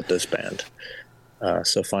with this band.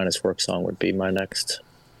 So Finest Work Song would be my next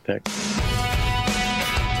pick.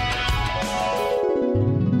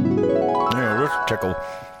 Yeah, let's tickle.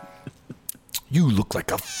 You look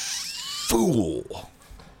like a fool.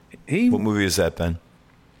 He What movie is that, Ben?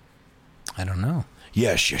 I don't know.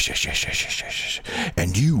 Yes.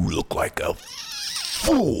 And you look like a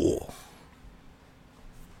fool.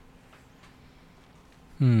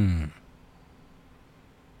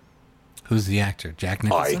 Who's the actor? Jack I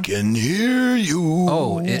Nicholson. can hear you.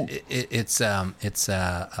 Oh, it's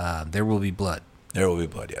There Will Be Blood. There Will Be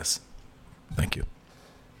Blood, yes. Thank you.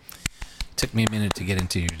 Took me a minute to get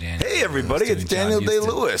into your Daniel. Hey, everybody, it's Daniel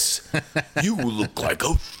Day-Lewis. You look like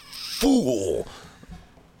a fool.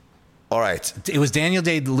 All right. It was Daniel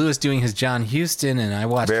Day-Lewis doing his John Huston, and I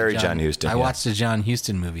watched John Huston. I watched a John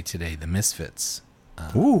Huston movie today, The Misfits.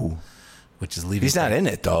 Ooh. Which is leaving. He's not in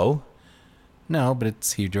it, though. No,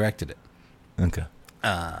 but he directed it. Okay.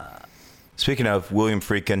 Speaking of William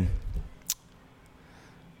Friedkin,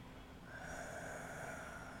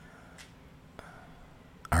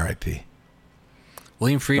 R.I.P.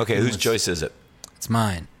 William Friedkin. Okay, whose choice is it? It's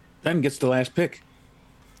mine. Ben gets the last pick.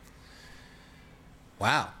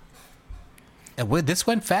 Wow. This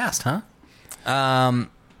went fast, huh?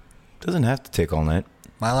 Doesn't have to take all night.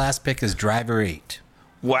 My last pick is Driver 8.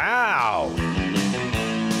 Wow.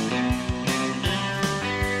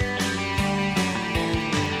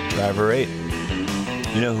 Driver 8.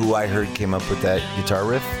 You know who I heard came up with that guitar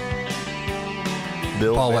riff?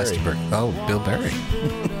 Bill Paul Berry. Westerberg. Oh, Bill Berry.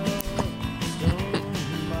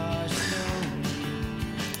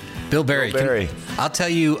 Bill Berry. Bill Berry. I'll tell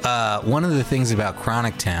you, one of the things about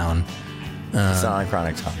Chronic Town. It's not on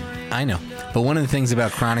Chronic Town. I know. But one of the things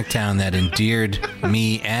about Chronic Town that endeared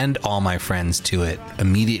me and all my friends to it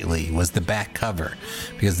immediately was the back cover.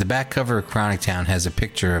 Because the back cover of Chronic Town has a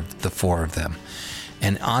picture of the four of them.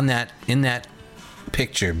 And in that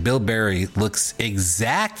picture, Bill Berry looks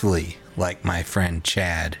exactly like my friend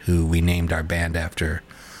Chad, who we named our band after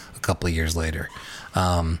a couple of years later.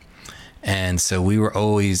 And so we were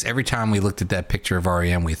always, every time we looked at that picture of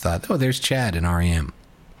REM, we thought, oh, there's Chad in REM.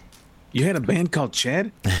 You had a band called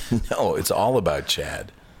Chad? No, it's all about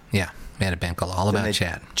Chad. Yeah, we had a band called All Then About they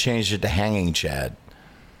Chad. Changed it to Hanging Chad.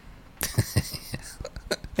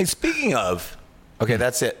 Hey, speaking of, okay,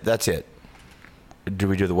 that's it. Do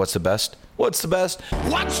we do the what's the best? What's the best?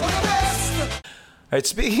 What's the best? All right,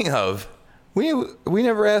 speaking of, we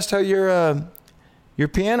never asked how your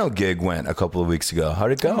piano gig went a couple of weeks ago.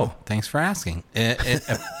 How'd it go? Oh, thanks for asking.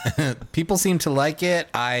 People seem to like it.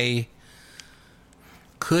 I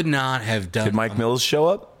could not have done. Did Mike Mills show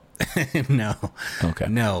up? No. Okay.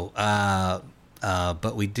 No.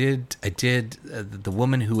 But we did. I did. The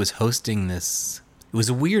woman who was hosting this. It was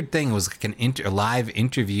a weird thing. It was like a live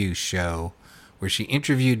interview show where she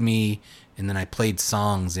interviewed me, and then I played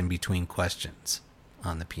songs in between questions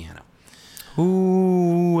on the piano.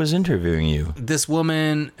 Who was interviewing you? This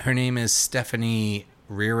woman, her name is Stephanie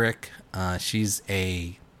Rierick. She's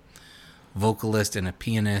a vocalist and a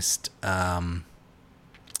pianist. And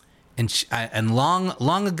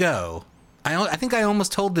long ago, I think I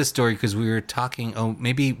almost told this story because we were talking. Oh,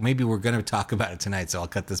 maybe we're going to talk about it tonight, so I'll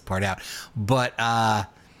cut this part out. But I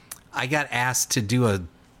got asked to do a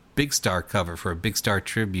Big Star cover for a Big Star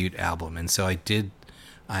tribute album, and so I did.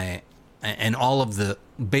 And all of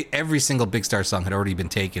every single Big Star song had already been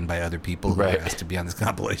taken by other people who were asked to be on this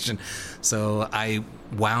compilation. So I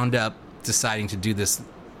wound up deciding to do this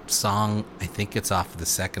song. I think it's off of the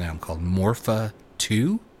second album called Morpha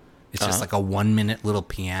 2. It's just like a 1-minute little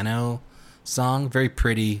piano song, very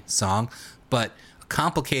pretty song, but a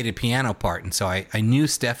complicated piano part. And so I knew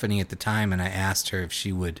Stephanie at the time, and I asked her if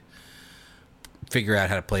she would figure out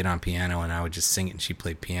how to play it on piano, and I would just sing it, and she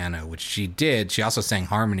played piano, which she did. She also sang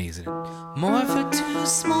harmonies in it. More for too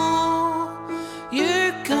small,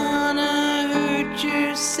 you're gonna hurt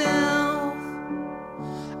yourself.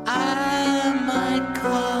 I might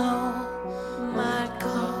call,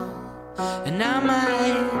 and I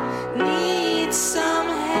might need some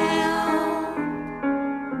help.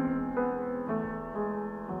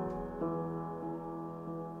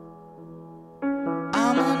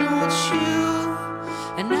 I'm an old shoe,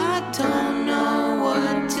 and I don't know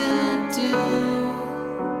what to do.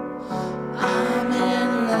 I'm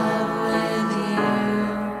in love with you.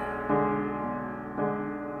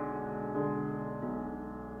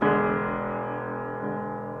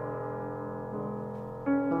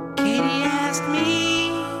 Katie asked me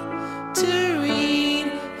to read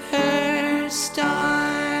her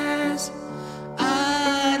stars.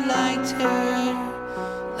 I liked her.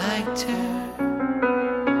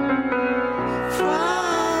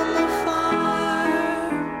 From afar,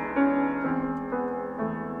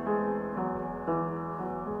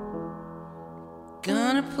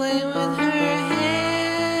 gonna play with her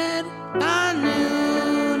head. I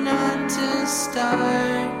knew not to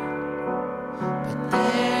start, but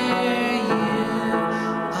there you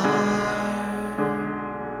are.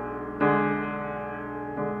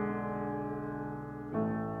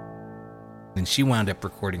 And she wound up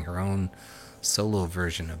recording her own solo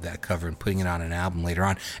version of that cover and putting it on an album later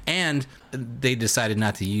on. And they decided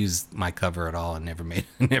not to use my cover at all and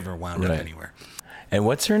never wound up anywhere. And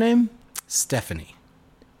what's her name? Stephanie.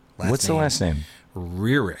 What's the last name?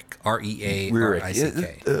 Rearick.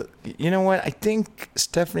 R-E-A-R-I-C-K. You know what? I think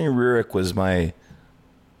Stephanie Rearick was my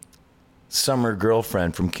summer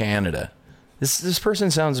girlfriend from Canada. This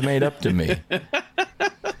person sounds made up to me.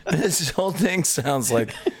 This whole thing sounds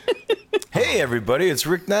like, hey, everybody, it's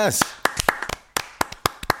Rick Ness.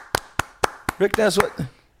 Rick Ness, what?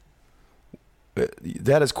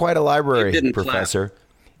 That is quite a library, Professor. Clap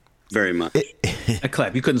very much. I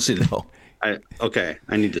clap. You couldn't see that. No. Okay,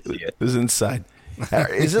 I need to see it. It was inside.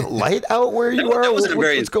 Is it light out where you are?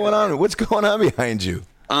 What's going on? What's going on behind you?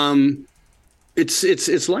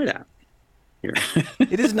 It's light out here.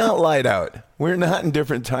 It is not light out. We're not in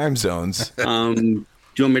different time zones. Do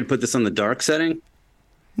you want me to put this on the dark setting?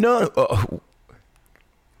 No.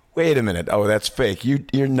 Wait a minute. Oh, that's fake.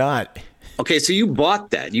 You're not. Okay, so you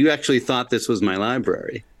bought that. You actually thought this was my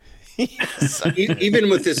library. Yes. Even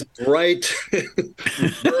with this bright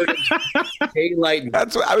daylight.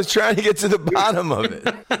 That's what I was trying to get to the bottom of it.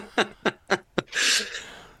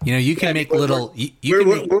 You know, you can make little.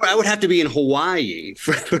 I would have to be in Hawaii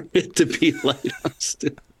for it to be lighthouse.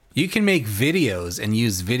 You can make videos and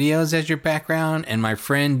use videos as your background. And my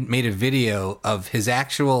friend made a video of his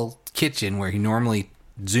actual kitchen where he normally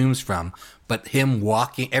zooms from, but him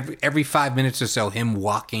walking every 5 minutes or so, him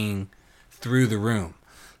walking through the room.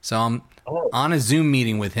 So I'm on a Zoom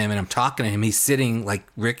meeting with him and I'm talking to him. He's sitting like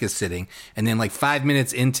Rick is sitting. And then like 5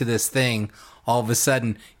 minutes into this thing, all of a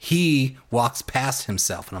sudden he walks past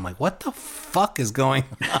himself. And I'm like, what the fuck is going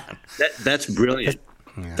on? That's brilliant.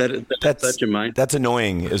 That's such a mind. That's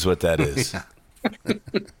annoying is what that is.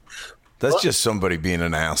 That's just somebody being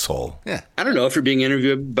an asshole. Yeah. I don't know if you're being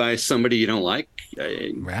interviewed by somebody you don't like.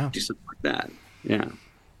 Wow. Do something like that. Yeah.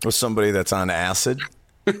 Or somebody that's on acid.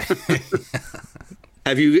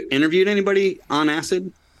 Have you interviewed anybody on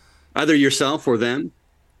acid? Either yourself or them?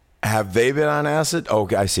 Have they been on acid? Oh,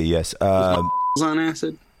 I see. Yes. On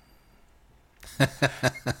acid?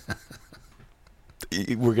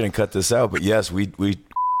 We're going to cut this out, but yes, we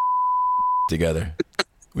together.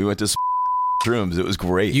 We went to rooms. It was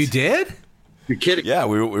great. You did? You're kidding. Yeah,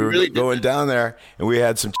 we were really going down there, and we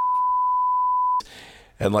had some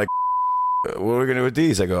and like, what are we going to do with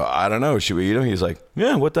these? I go, I don't know. Should we eat them? He's like,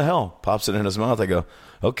 yeah, what the hell? Pops it in his mouth. I go,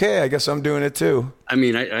 okay, I guess I'm doing it too. I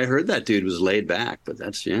mean, I heard that dude was laid back, but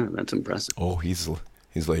that's impressive. Oh, he's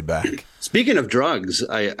laid back. Speaking of drugs,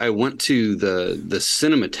 I went to the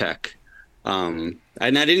Cinematheque, and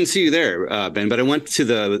I didn't see you there, Ben, but I went to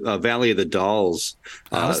the Valley of the Dolls.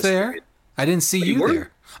 I was there. I didn't see you weren't?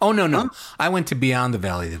 there. Oh, no. Huh? I went to Beyond the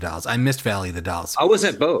Valley of the Dolls. I missed Valley of the Dolls. I was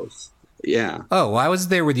at both. Yeah. Oh, well, I was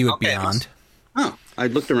there with you at Beyond. I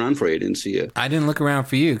looked around for you. I didn't see you. I didn't look around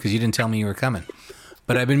for you because you didn't tell me you were coming.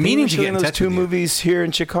 But I've been meaning to get in touch two with you. movies here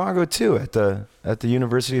in Chicago too, at the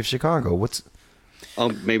University of Chicago. Oh,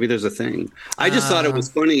 maybe there's a thing. I just thought it was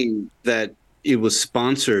funny that it was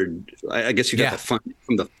sponsored. I guess you got the fund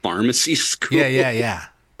from the pharmacy school. Yeah.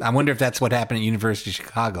 I wonder if that's what happened at University of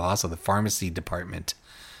Chicago. Also, the pharmacy department,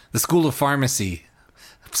 the School of Pharmacy.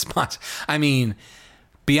 I mean,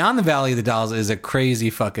 Beyond the Valley of the Dolls is a crazy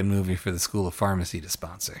fucking movie for the School of Pharmacy to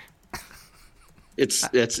sponsor. It's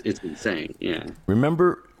insane. Yeah.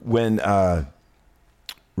 Remember when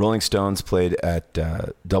Rolling Stones played at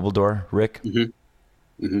Double Door, Rick?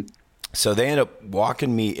 Mm-hmm. Mm-hmm. So they ended up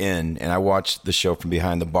walking me in, and I watched the show from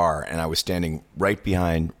behind the bar, and I was standing right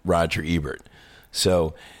behind Roger Ebert.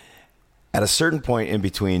 So at a certain point in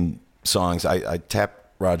between songs, I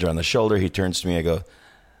tap Roger on the shoulder. He turns to me. I go,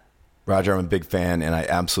 Roger, I'm a big fan, and I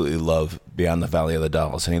absolutely love Beyond the Valley of the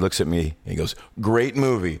Dolls. And he looks at me, and he goes, great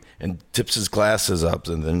movie, and tips his glasses up,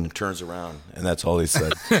 and then turns around, and that's all he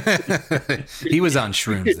said. He was on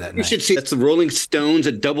shrooms that night. You should see that's the Rolling Stones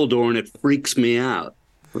at Double Door, and it freaks me out.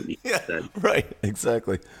 Yeah, right,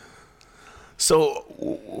 exactly. So,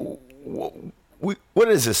 what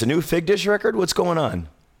is this, a new Figdish record? What's going on?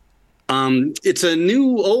 It's a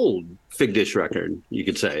new old Figdish record, you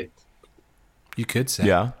could say. You could say.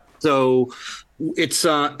 Yeah. So it's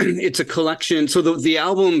a collection. So the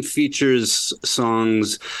album features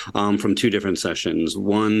songs from two different sessions.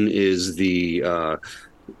 One is the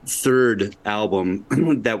third album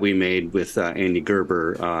that we made with Andy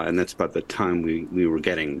Gerber, and that's about the time we were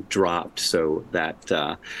getting dropped. So that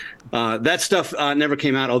stuff never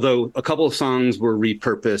came out, although a couple of songs were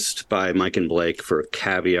repurposed by Mike and Blake for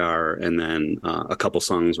Caviar, and then a couple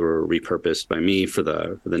songs were repurposed by me for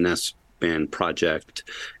the Ness band project.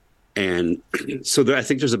 And so I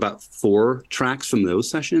think there's about 4 tracks from those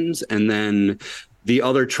sessions, and then the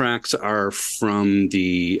other tracks are from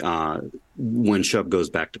the When Shove Goes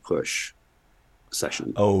Back to Push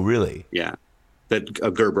session. Oh, really? Yeah.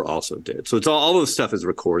 that Gerber also did. So it's all of the stuff is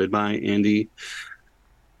recorded by Andy.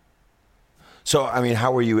 So, I mean,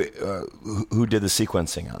 how were you, who did the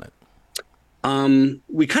sequencing on it?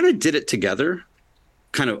 We kind of did it together,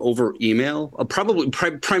 kind of over email.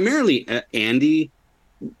 Primarily Andy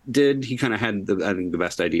did. He kind of had I think the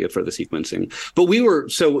best idea for the sequencing. But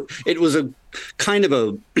it was a kind of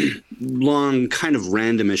a long, kind of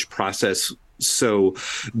randomish process. So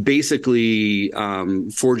basically,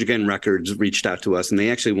 Forge Again Records reached out to us, and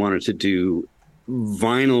they actually wanted to do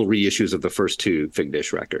vinyl reissues of the first two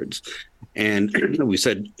Figdish records. And we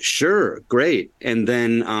said, sure, great. And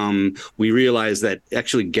then we realized that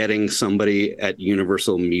actually getting somebody at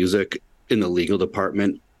Universal Music in the legal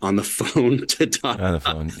department on the phone to talk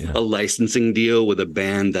about a licensing deal with a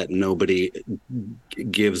band that nobody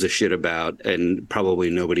gives a shit about and probably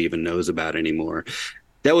nobody even knows about anymore,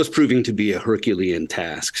 that was proving to be a Herculean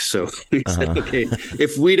task. So we said, okay,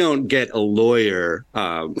 if we don't get a lawyer,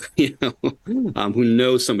 who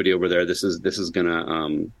knows somebody over there, this is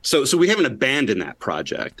gonna. So we haven't abandoned that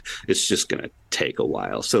project. It's just gonna take a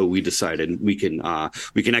while. So we decided we can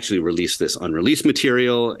actually release this unreleased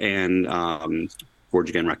material, and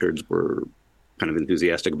Forge Again Records were kind of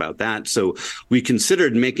enthusiastic about that. So we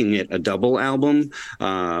considered making it a double album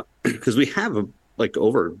because we have I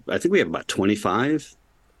think we have about 25.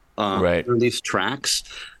 Released tracks,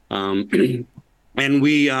 and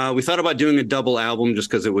we thought about doing a double album just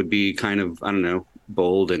because it would be kind of, I don't know,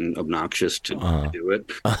 bold and obnoxious to do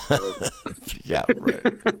it. Yeah, right.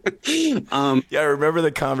 I remember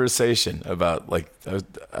the conversation about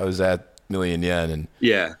I was at Million Yen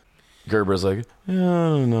and Gerber's like, I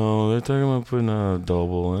don't know, they're talking about putting out a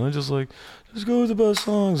double, and I just go with the best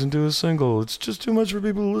songs and do a single. It's just too much for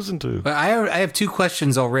people to listen to. But I have two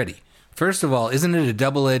questions already. First of all, isn't it a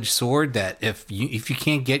double-edged sword that if you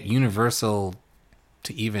can't get Universal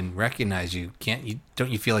to even recognize you,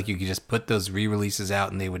 don't you feel like you could just put those re-releases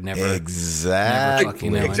out and they would never exactly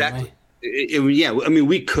know exactly anyway? Yeah, I mean,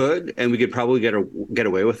 we could, and we could probably get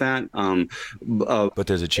away with that. But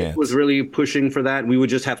there's a chance. Was really pushing for that. We would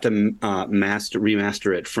just have to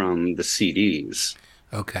remaster it from the CDs.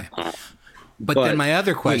 Okay. But then my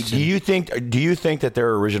other question: do you think that there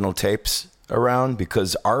are original tapes around?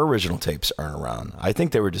 Because our original tapes aren't around. I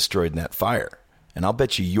think they were destroyed in that fire, and I'll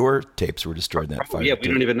bet you your tapes were destroyed in that fire. Yeah, we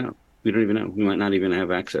don't even know. We might not even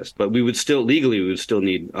have access, but we would still need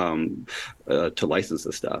to license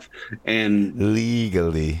the stuff. And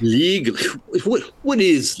legally, what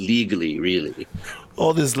is legally really?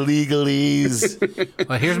 All this legalese.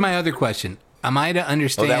 Well, here's my other question: am I to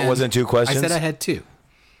understand? Oh, that wasn't two questions? I said I had two.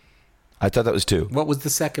 I thought that was two. What was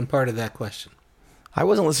the second part of that question? I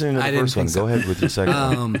wasn't listening to the first one. Go ahead with your second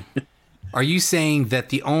one. Are you saying that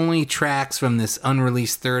the only tracks from this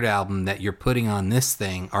unreleased third album that you're putting on this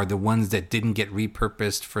thing are the ones that didn't get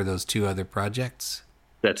repurposed for those two other projects?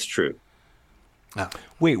 That's true. Oh.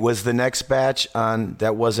 Wait, was the next batch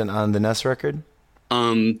that wasn't on the Ness record?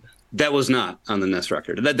 That was not on the Ness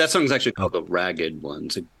record. That song's actually called The Ragged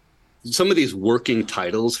Ones. Some of these working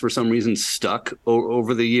titles, for some reason, stuck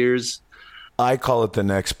over the years. I call it the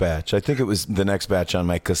next batch. I think it was the next batch on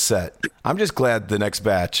my cassette. I'm just glad the next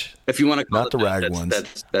batch. If you want to call not it the that, rag ones.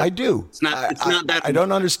 That's, I do. It's not that. I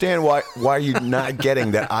don't understand why you're not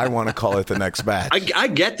getting that. I want to call it the next batch. I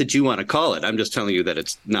get that you want to call it. I'm just telling you that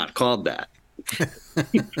it's not called that.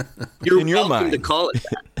 You're in your welcome mind to call it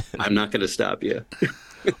that. I'm not going to stop you.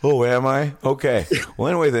 Oh, am I? Okay. Well,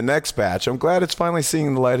 anyway, the next batch. I'm glad it's finally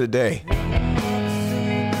seeing the light of day.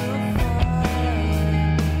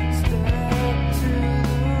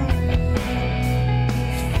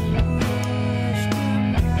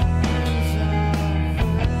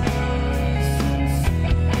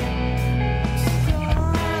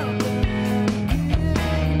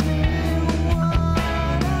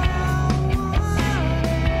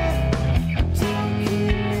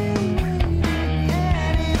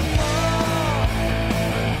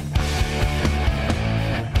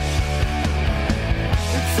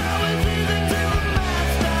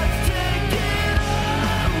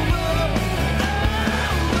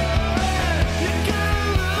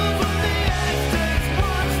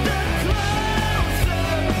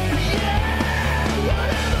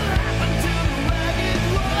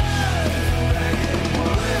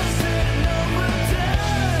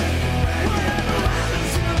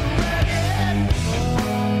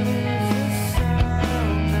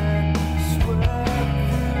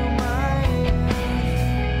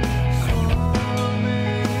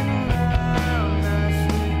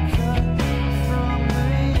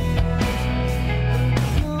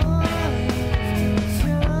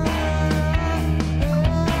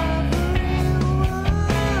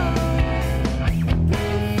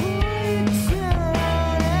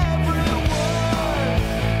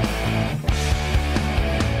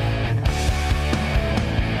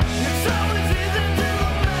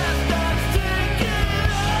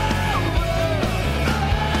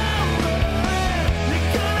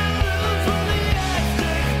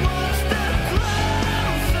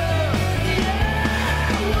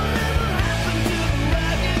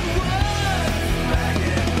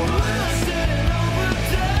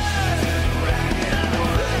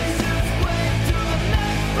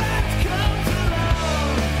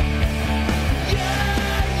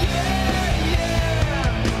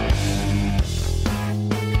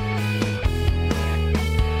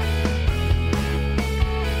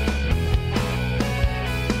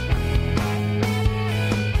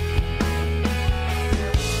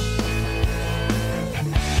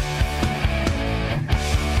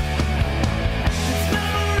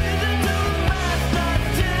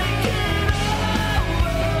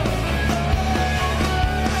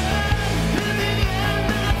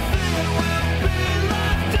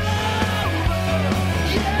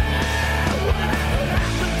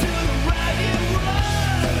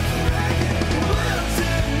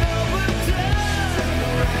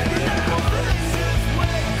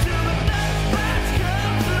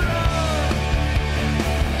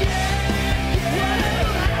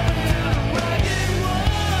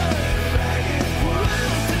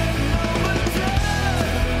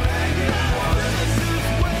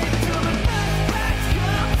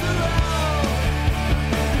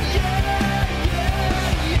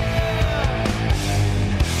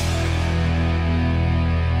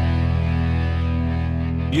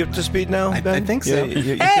 You up to speed now, Ben? I think so.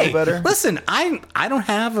 You Hey, feel better? listen, I don't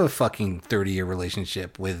have a fucking 30-year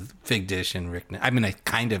relationship with Figdish and Rick. I mean,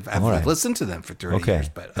 I've right. listened to them for 30 Okay, years,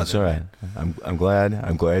 but that's other all than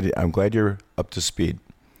right. I'm glad you're up to speed.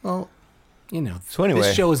 Well, So anyway,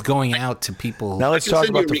 this show is going out to people. Now let's I can talk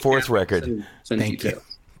send you about a the fourth recap. record. Send Thank you.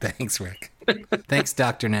 details. Thanks, Rick. Thanks,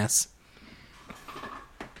 Dr. Ness.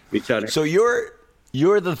 Reach out. So you're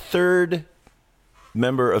the third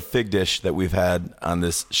member of Figdish that we've had on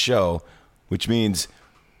this show, which means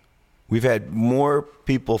we've had more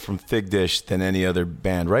people from Figdish than any other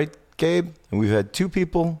band, right, Gabe? And we've had 2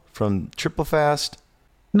 people from Triple Fast.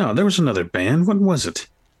 No, there was another band. What was it?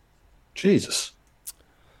 Jesus.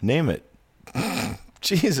 Name it.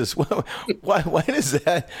 Jesus, why does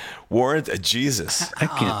that warrant a Jesus? I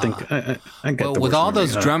can't think. I got Well, the with worst all memory.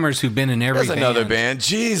 those drummers who've been in every There's another band. band.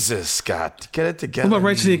 Jesus, Scott, get it together. What about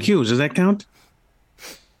Rights to the Accused? Does that count?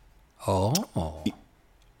 Oh.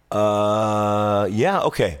 Yeah,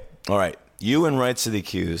 okay. All right. You and Rights to the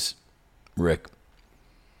Accused, Rick.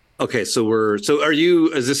 Okay, so are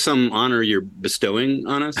you, is this some honor you're bestowing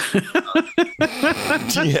on us?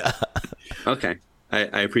 Yeah. Okay.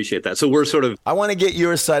 I appreciate that. So we're sort of, I want to get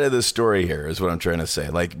your side of the story here, is what I'm trying to say.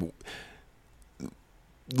 Like,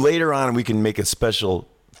 later on, we can make a special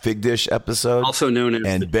Figdish episode. also known as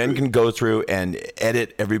and Ben can go through and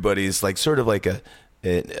edit everybody's, like, sort of like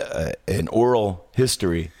an oral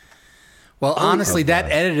history. Well, honestly, that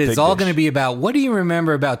edit is all Figdish. going to be about what do you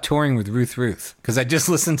remember about touring with Ruth? Because I just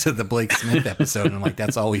listened to the Blake Smith episode, and I'm like,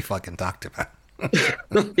 that's all we fucking talked about.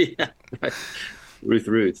 yeah, right.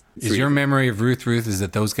 Ruth. Is your memory of Ruth is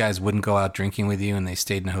that those guys wouldn't go out drinking with you and they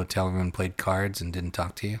stayed in a hotel room and played cards and didn't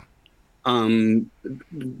talk to you?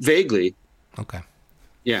 Vaguely. Okay.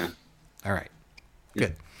 Yeah. All right.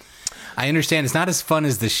 Good. I understand it's not as fun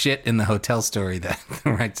as the shit in the hotel story that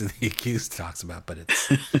Rights of the Accused talks about, but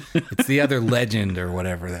it's the other legend or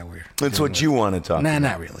whatever that we're. That's what you want to talk Nah, about.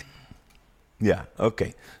 not really. Yeah,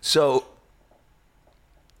 okay. So,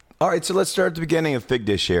 all right, so let's start at the beginning of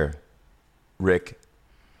Figdish here. Rick,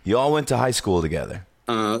 you all went to high school together.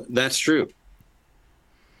 That's true.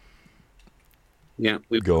 Yeah,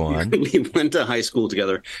 Go on. We went to high school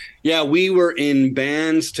together. Yeah, we were in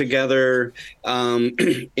bands together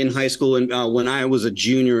in high school. And when I was a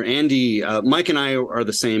junior, Andy, Mike and I are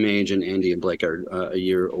the same age, and Andy and Blake are a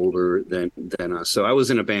year older than us. So I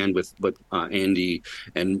was in a band with Andy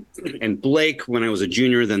and Blake when I was a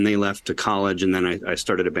junior. Then they left to college, and then I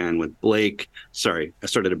started a band with Blake. Sorry, I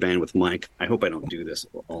started a band with Mike. I hope I don't do this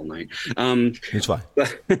all night. It's fine.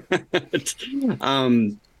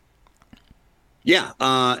 Yeah,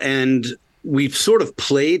 and we've sort of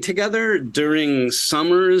played together during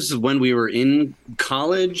summers when we were in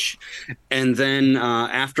college, and then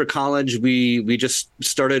after college, we just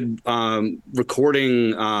started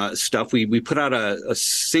recording stuff. We put out a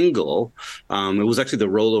single. It was actually the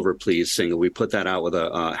 "Rollover Please" single. We put that out with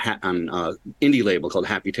an indie label called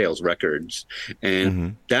Happy Tales Records,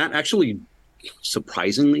 and that actually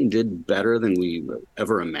surprisingly did better than we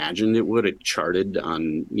ever imagined it would. It charted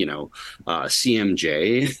on,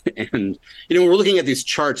 CMJ. And, we're looking at these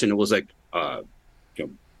charts and it was like,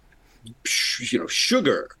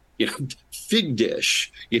 sugar,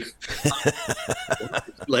 Figdish,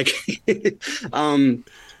 like, and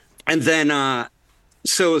then,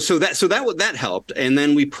 so that helped, and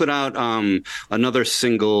then we put out another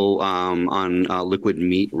single on Liquid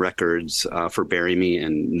Meat Records for "Bury Me"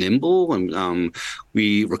 and "Nimble," and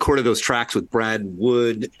we recorded those tracks with Brad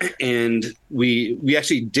Wood, and we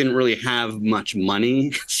actually didn't really have much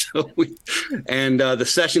money, so the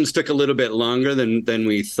sessions took a little bit longer than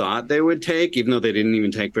we thought they would take, even though they didn't even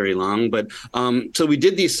take very long. But so we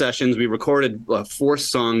did these sessions, we recorded a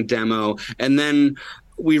 4-song demo, and then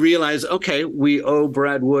we realized, okay, we owe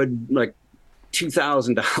Brad Wood like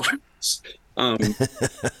 $2,000.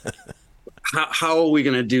 How are we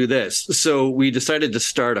going to do this? So we decided to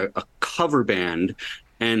start a cover band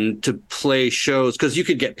and to play shows because you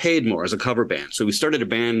could get paid more as a cover band. So we started a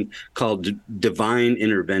band called Divine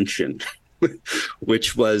Intervention,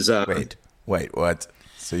 which was Wait, what?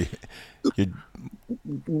 So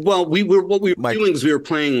well, we were doing is we were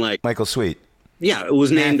playing like Michael Sweet. Yeah, it was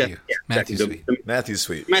named Matthew Sweet. Matthew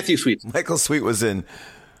Sweet. Matthew Sweet. Michael Sweet was in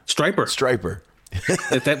Striper.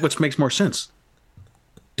 That which makes more sense.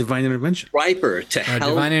 Divine Intervention. Striper to hell.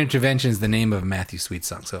 Divine Intervention is the name of a Matthew Sweet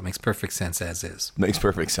song, so it makes perfect sense as is. Makes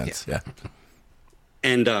perfect sense. Yeah.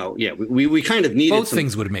 And we kind of needed Both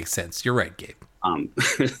things would make sense. You're right, Gabe.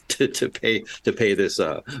 to pay this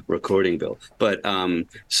recording bill. But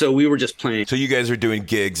so we were just playing. So you guys were doing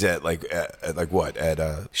gigs at what?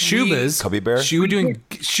 At Shuba's. Cubby Bear? You were doing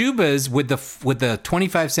Shuba's with the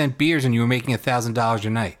 25-cent beers, and you were making $1,000 a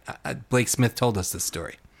night. Blake Smith told us this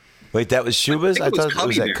story. Wait, that was Shuba's? I thought it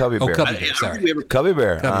was at Cubby Bear. Oh, Cubby Bear, sorry. Cubby Bear. Cubby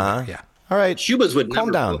Bear, yeah. All right. Shuba's would calm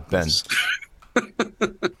never down, book Ben. us.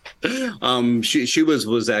 Shuba's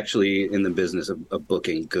was actually in the business of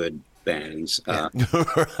booking good bands.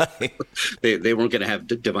 Right. They weren't going to have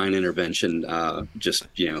divine intervention. Just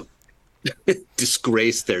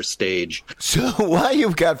disgrace their stage. So why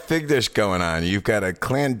you've got Figdish going on? You've got a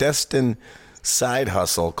clandestine side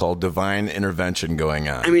hustle called divine intervention going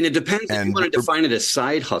on. I mean, it depends if you want to define it as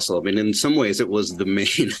side hustle. I mean, in some ways, it was the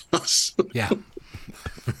main hustle. Yeah.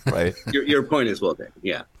 Right. Your point is well taken.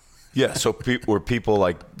 Yeah. Yeah. So were people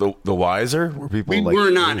like the wiser? Were people? We like,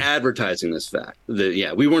 were not advertising this fact.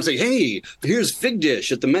 We weren't saying, "Hey, here's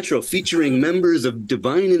Figdish at the Metro featuring members of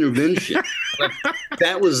Divine Intervention."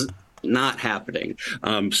 That was not happening.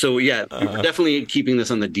 So we were definitely keeping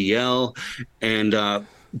this on the DL, and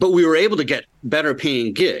but we were able to get better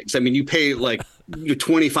paying gigs. I mean, you pay like your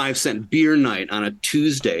 25-cent beer night on a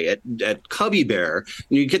Tuesday at Cubby Bear,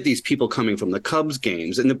 and you get these people coming from the Cubs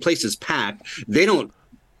games, and the place is packed. They don't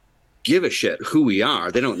give a shit who we are.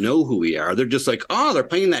 They don't know who we are. They're just like, oh, they're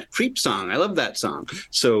playing that Creep song. I love that song.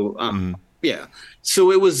 So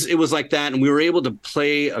so it was like that, and we were able to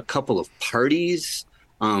play a couple of parties.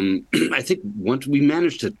 I think once we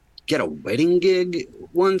managed to get a wedding gig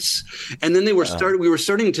once, and then we were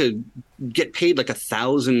starting to get paid like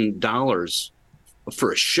 $1,000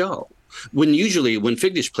 for a show, when usually when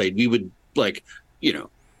Figdish played we would like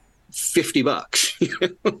 $50.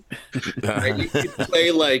 Right? You'd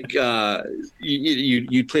play like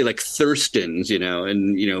you'd play like Thurston's,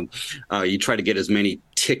 and you try to get as many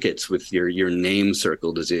tickets with your name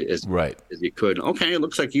circled as you could. Okay, it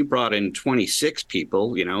looks like you brought in 26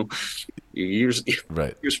 people. Here's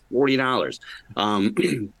 $40,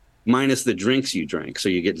 minus the drinks you drank, so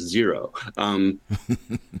you get zero.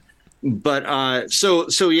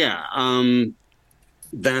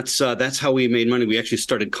 That's how we made money. We actually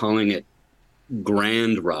started calling it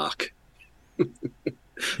Grand Rock.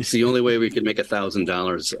 It's the only way we could make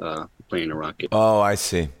 $1,000 playing a rock game. Oh, I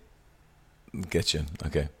see. Get you.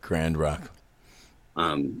 Okay, Grand Rock.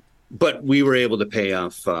 But we were able to pay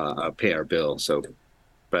our bill, so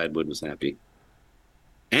Brad Wood was happy,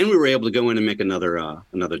 and we were able to go in and make another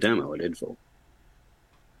demo at Idful.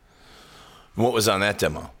 What was on that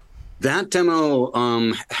demo? That demo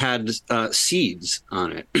had Seeds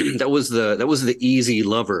on it. That was the Easy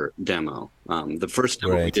Lover demo. The first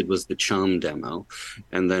demo we did was the Chum demo,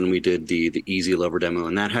 and then we did the Easy Lover demo,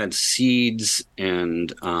 and that had Seeds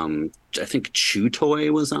and I think Chew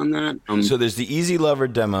Toy was on that. So there's the Easy Lover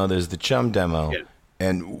demo, there's the Chum demo,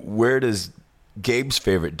 and where does Gabe's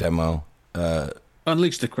favorite demo,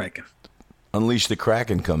 Unleash the Kraken,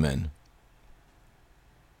 come in?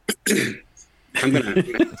 I'm gonna talk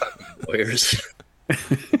to lawyers.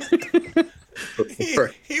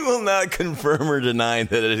 He will not confirm or deny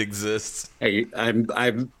that it exists. Hey,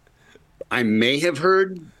 I may have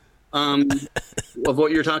heard of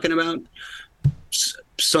what you're talking about.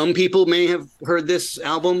 Some people may have heard this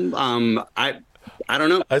album. I don't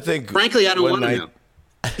know. I think, frankly, I don't want to know.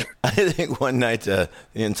 I think one night the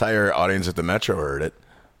entire audience at the Metro heard it.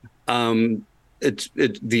 It's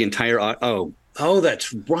the entire Oh,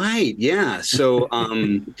 that's right. Yeah. So,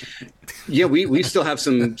 we still have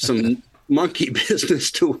some monkey business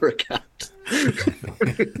to work out.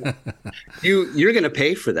 You're going to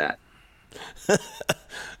pay for that. I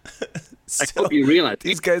hope you realize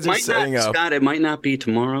these guys are setting up. Scott, it might not be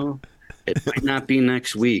tomorrow. It might not be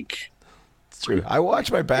next week. It's true. I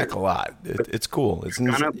watch my back a lot. It's cool.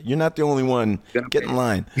 You're not the only one. Get in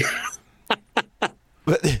line.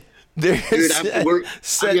 But they're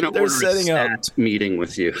setting up. Meeting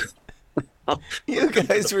with you. You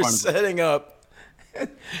guys were setting up,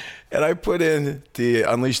 and I put in the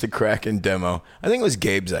Unleash the Kraken demo. I think it was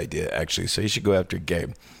Gabe's idea, actually, so you should go after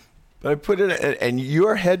Gabe. But I put it in, and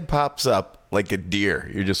your head pops up like a deer.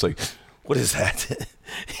 You're just like, what is that?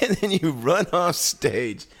 And then you run off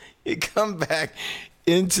stage. You come back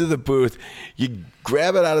into the booth, you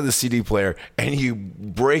grab it out of the CD player, and you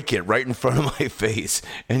break it right in front of my face.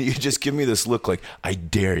 And you just give me this look like, I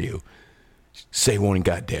dare you. Say one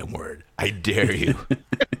goddamn word. I dare you.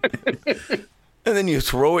 And then you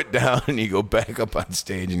throw it down, and you go back up on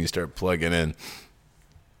stage, and you start plugging in.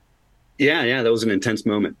 Yeah, that was an intense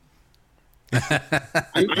moment.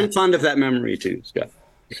 I'm fond of that memory too, Scott.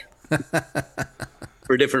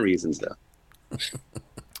 For different reasons, though.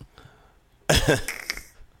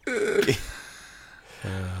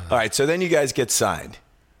 All right, so then you guys get signed.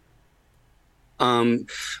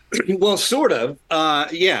 Well, sort of.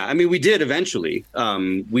 Yeah, I mean, we did eventually.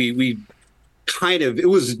 We kind of, it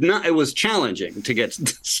was challenging to get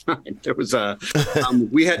signed. There was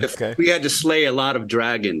we had to slay a lot of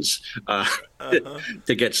dragons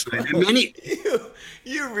to get signed. Many.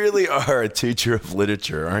 You really are a teacher of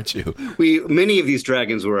literature, aren't you? Many of these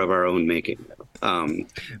dragons were of our own making.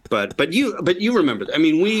 But you remember that. I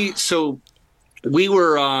mean, we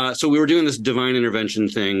were doing this divine intervention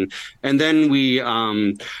thing, and then we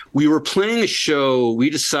were playing a show. We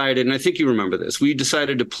decided, and I think you remember this, we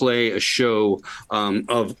decided to play a show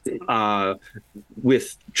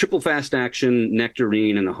with Triple Fast Action,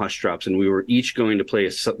 Nectarine, and the Hush Drops, and we were each going to play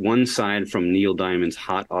one side from Neil Diamond's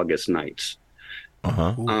Hot August Nights.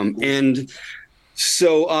 And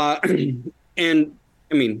so and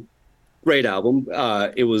I mean, great album.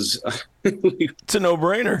 It was. It's a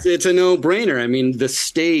no-brainer. It's a no-brainer. I mean, the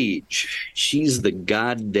stage. She's the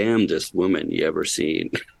goddamnedest woman you ever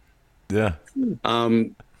seen. Yeah.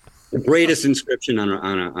 The greatest inscription on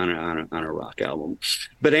a rock album.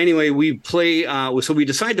 But anyway, we play. So we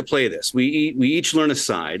decide to play this. We each learn a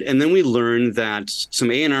side, and then we learn that some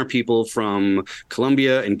A&R people from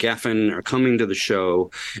Columbia and Geffen are coming to the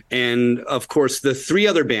show, and of course the three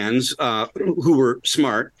other bands who were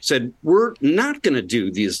smart said, "We're not going to do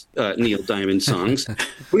these Neil Diamond songs.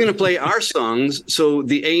 We're going to play our songs, so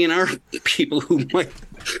the A&R people who might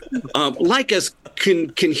like us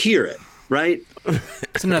can hear it." Right?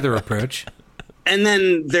 It's another approach. And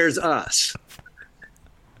then there's us.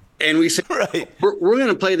 And we say, right, we're going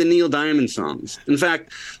to play the Neil Diamond songs. In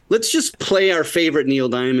fact, let's just play our favorite Neil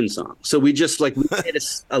Diamond songs. So we just we made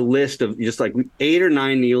a list of just 8 or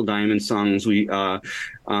 9 Neil Diamond songs. We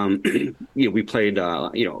we played I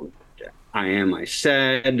Am, I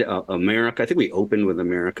Said, America. I think we opened with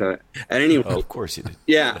America. And anyway, of course you did.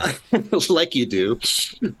 Yeah, like you do.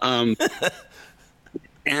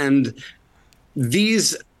 And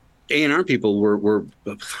these A&R people were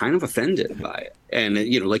kind of offended by it. And,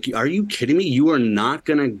 are you kidding me? You are not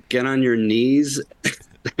going to get on your knees,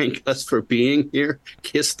 thank us for being here,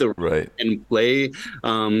 kiss the right, and play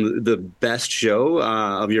the best show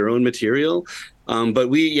of your own material. But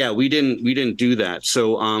we didn't do that.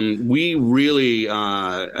 So we really,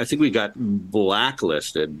 I think we got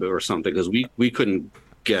blacklisted or something because we couldn't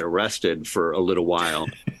get arrested for a little while.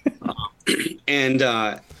 And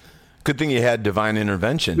good thing you had divine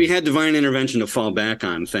intervention. We had divine intervention to fall back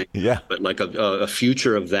on. Yeah. But a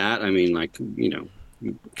future of that, I mean, you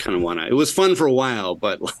kind of want to. It was fun for a while,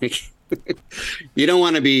 but you don't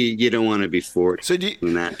want to be forced. So do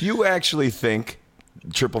you actually think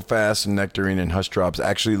Triple Fast and Nectarine and Hush Drops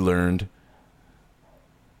actually learned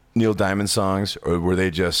Neil Diamond songs, or were they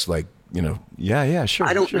just yeah, sure?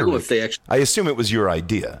 I don't know if they actually. I assume it was your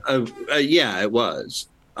idea. Yeah, it was.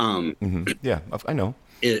 Yeah, I know.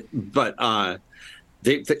 But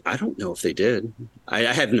they I don't know if they did. I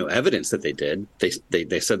have no evidence that they did.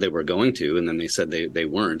 They said they were going to, and then they said they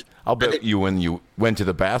weren't. I'll bet you when you went to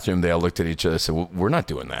the bathroom, they all looked at each other and said, well, we're not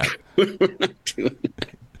doing that. We're not doing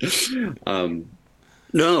that.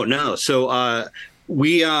 No. So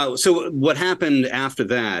so what happened after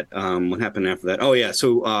that? Oh yeah.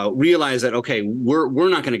 So realize that we're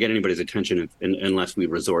not going to get anybody's attention unless we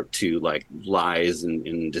resort to lies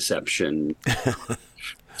and deception.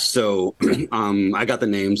 So I got the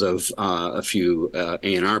names of a few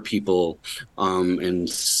A&R people and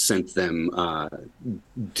sent them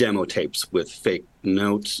demo tapes with fake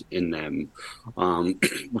notes in them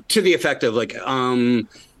to the effect of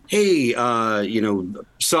hey,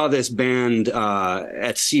 saw this band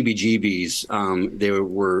at CBGB's. They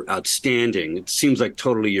were outstanding. It seems like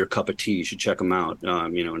totally your cup of tea. You should check them out.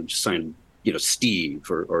 And just sign, Steve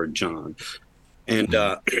or John.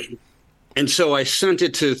 And so I sent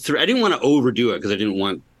it to I didn't want to overdo it because I didn't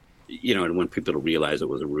want people to realize it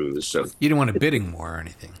was a ruse. So you didn't want a bidding war or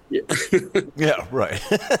anything. Yeah, yeah, right.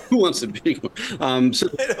 Who wants a bidding war? So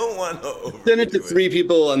I don't want to send it to 3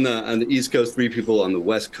 people on the East Coast, 3 people on the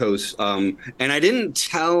West Coast, and I didn't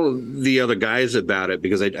tell the other guys about it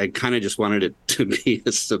because I kind of just wanted it to be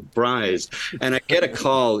a surprise. And I get a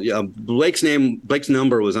call. Blake's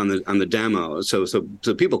number was on the demo, so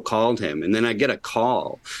people called him, and then I get a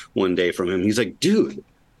call one day from him. He's like, "Dude,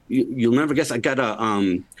 you'll never guess. I got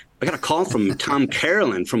a call from Tom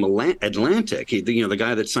Carolyn from Atlantic, the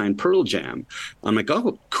guy that signed Pearl Jam." I'm like,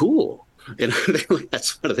 "Oh, cool." And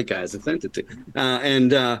that's one of the guys I sent it to.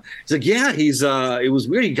 He's like, yeah, it was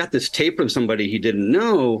weird. He got this tape from somebody he didn't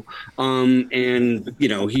know. And, you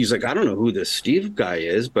know, he's like, I don't know who this Steve guy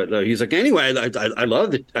is, but he's like, anyway, I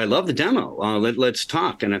love the demo. Let's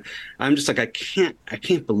talk. And I'm just like, I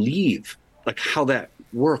can't believe like how that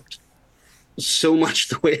worked so much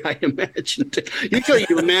the way I imagined it.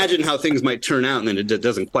 You imagine how things might turn out, and then it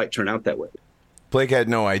doesn't quite turn out that way. Blake had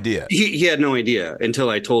no idea. He had no idea until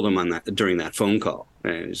I told him during that phone call.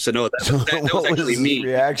 And he said, "No, that was actually me."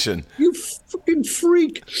 Reaction. You fucking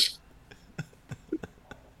freak.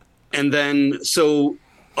 And then, so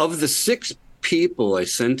of the 6 people I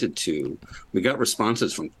sent it to, we got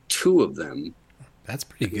responses from 2 of them. That's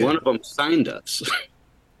pretty good. One of them signed us.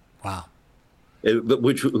 Wow.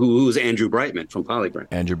 Who was Andrew Brightman from Polygram.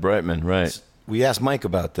 Andrew Brightman, right. We asked Mike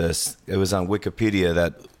about this. It was on Wikipedia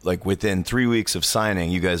that, like, within 3 weeks of signing,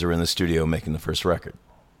 you guys were in the studio making the first record.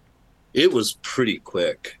 It was pretty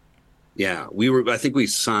quick. Yeah, I think we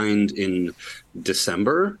signed in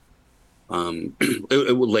December,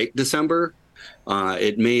 late December.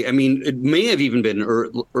 It may have even been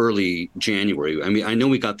early January. I mean, I know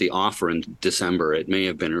we got the offer in December. It may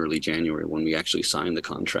have been early January when we actually signed the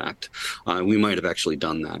contract. We might have actually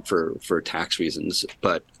done that for tax reasons.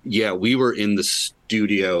 But yeah, we were in the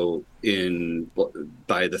studio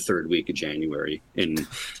by the 3rd week of January in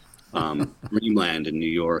Dreamland in New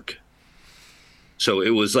York. So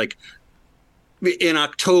it was like in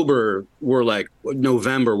October,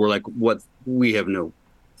 November, we're like, what? We have no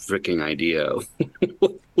freaking idea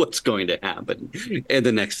what's going to happen in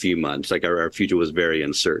the next few months. Like our future was very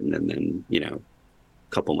uncertain. And then, you know, a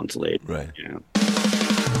couple months later, right. You know.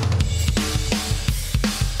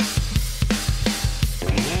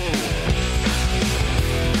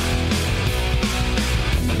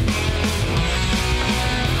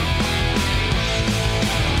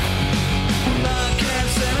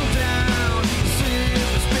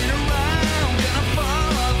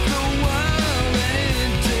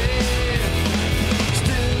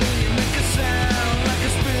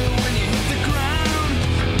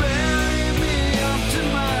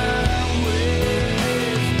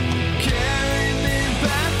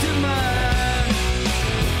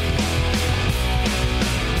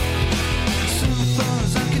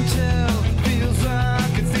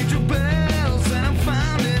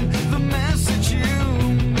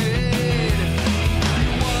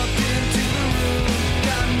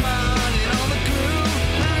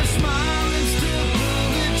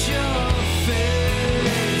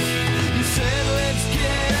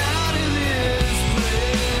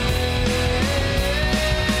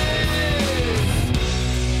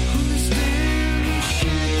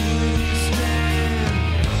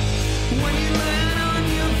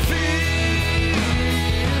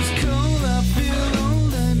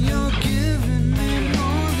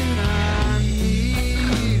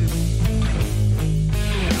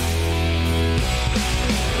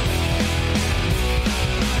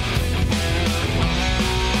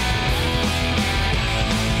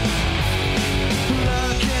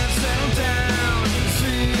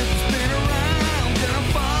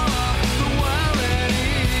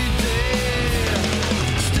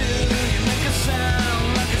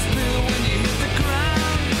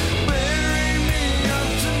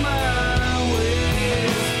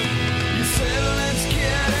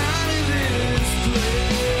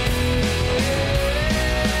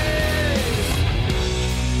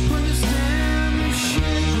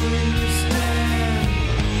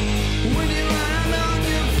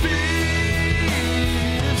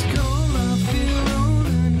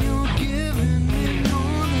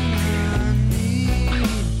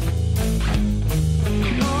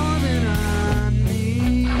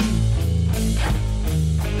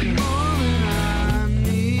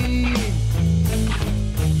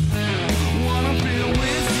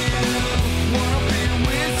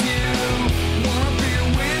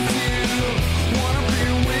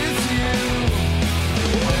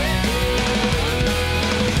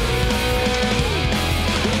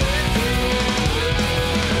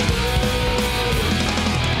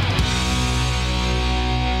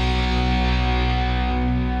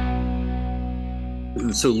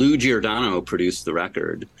 So Lou Giordano produced the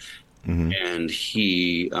record, and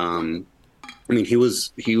he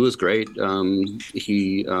was great.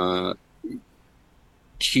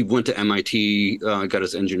 He went to MIT, got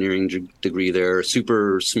his engineering degree there.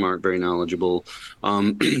 Super smart, very knowledgeable.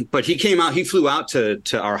 But he flew out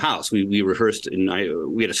to our house. We rehearsed,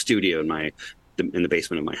 and we had a studio in the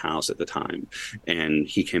basement of my house at the time, and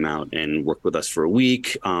he came out and worked with us for a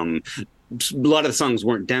week. a lot of the songs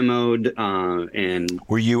weren't demoed. And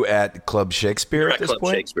were you at Club Shakespeare at this Club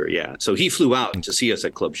point? Shakespeare, yeah. So he flew out to see us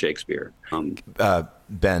at Club Shakespeare.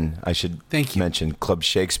 Ben, I should Thank you. mention Club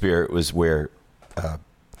Shakespeare was where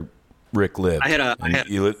Rick lived. I had a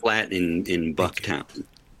you flat in Bucktown,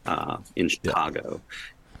 in Chicago,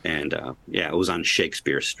 and it was on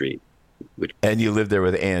Shakespeare Street, and you lived there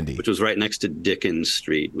with Andy, which was right next to Dickens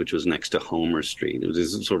Street, which was next to Homer Street. It was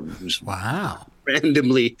this sort of just Wow.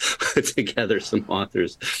 randomly put together some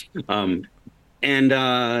authors, so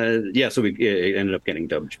we ended up getting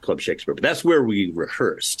dubbed Club Shakespeare. But that's where we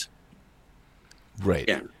rehearsed. right?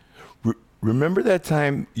 Yeah. Remember that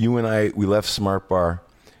time you and we left Smart Bar,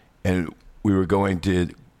 and we were going to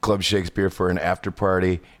Club Shakespeare for an after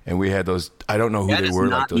party, and we had those. I don't know who That they is were,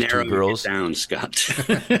 not like those two narrowing girls. it down, Scott.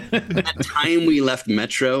 That time we left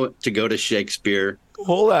Metro to go to Shakespeare.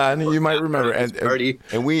 Hold on, you might remember, Party.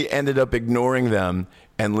 and we ended up ignoring them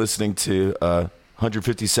and listening to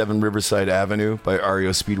 157 Riverside Avenue by REO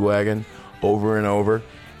Speedwagon over and over,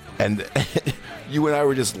 and you and I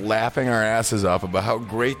were just laughing our asses off about how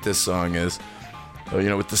great this song is,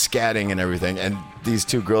 with the scatting and everything. And these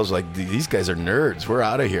two girls were like, these guys are nerds. We're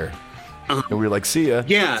out of here. And we were like, see ya.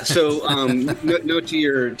 Yeah. So, note to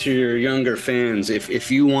your younger fans, if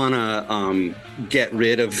you want to get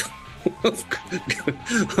rid of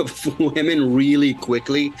women really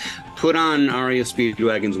quickly, put on REO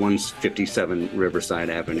Speedwagon's 157 Riverside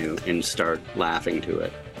Avenue and start laughing to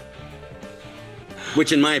it.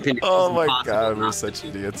 Which, in my opinion, Oh my impossible God, we're not such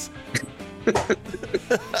idiots.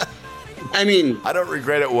 I mean, I don't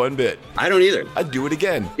regret it one bit. I don't either. I'd do it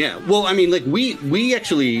again. Yeah. Well, I mean, like we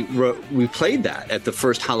actually we played that at the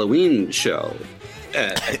first Halloween show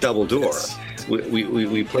at Double Door. Yes.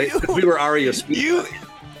 We played. We were REO Speedwagon.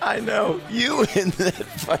 I know. You in that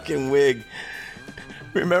fucking wig.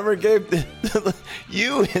 Remember, Gabe?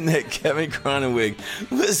 You in that Kevin Cronin wig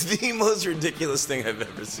was the most ridiculous thing I've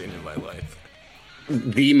ever seen in my life.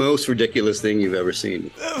 The most ridiculous thing you've ever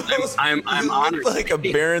seen. I'm you honored. looked like a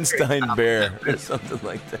Berenstain Bear or something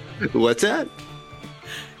like that. What's that?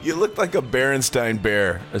 You looked like a Berenstain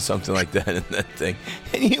Bear or something like that in that thing.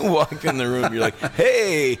 And you walk in the room, you're like,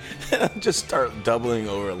 hey! And I just start doubling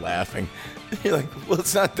over laughing. You're like, well,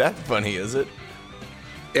 it's not that funny, is it?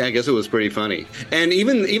 Yeah, I guess it was pretty funny. And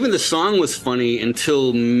even the song was funny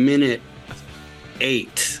until minute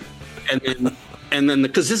 8. And then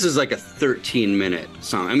because this is like a 13-minute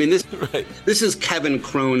song. I mean, this is Kevin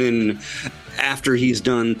Cronin after he's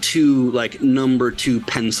done 2 like number 2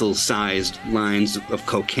 pencil-sized lines of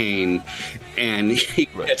cocaine, and he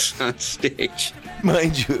gets on stage.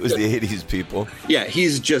 Mind you, it was the 80s, people. Yeah,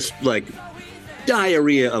 he's just like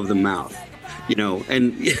diarrhea of the mouth,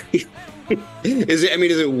 and is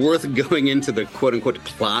it worth going into the quote unquote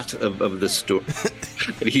plot of the story?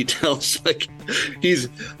 And he tells he's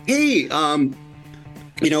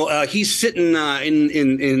sitting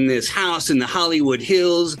in this house in the Hollywood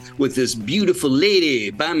Hills with this beautiful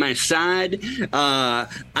lady by my side.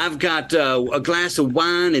 I've got a glass of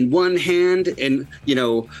wine in one hand and,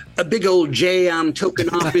 a big old J I'm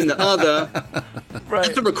toking off in the other. Right.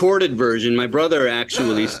 That's the recorded version. My brother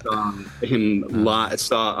actually saw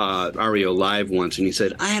REO live once, and he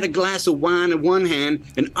said, I had a glass of wine in one hand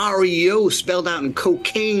and REO spelled out in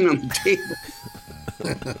cocaine on the table.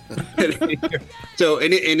 So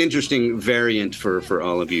an interesting variant for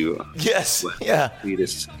all of you. Yes. Yeah.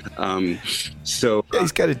 Elitists.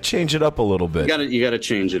 He's got to change it up a little bit. You got to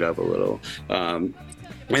change it up a little.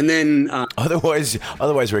 And then Otherwise,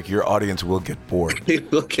 Rick, your audience will get bored.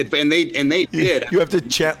 and they did. You have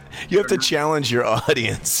to challenge your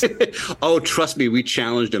audience. Oh, trust me, we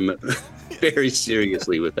challenged them very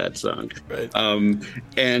seriously with that song. Right.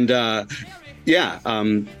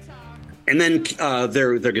 And then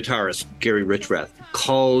their guitarist, Gary Richrath,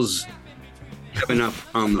 calls Kevin up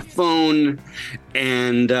on the phone,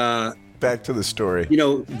 and Back to the story.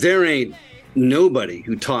 there ain't nobody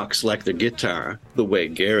who talks like the guitar the way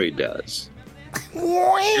Gary does.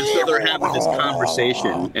 And so they're having this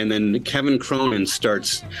conversation, and then Kevin Cronin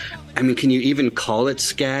starts, can you even call it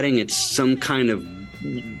scatting? It's some kind of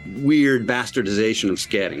weird bastardization of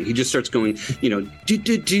scatting. He just starts going, do do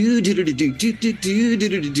do do do do do do do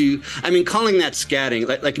do do do. Calling that scatting,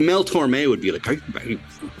 like Mel Torme would be like, how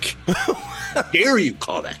dare you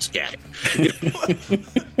call that scatting?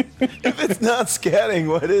 If it's not scatting,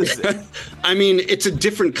 what is it? It's a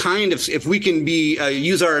different kind of. If we can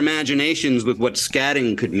use our imaginations with what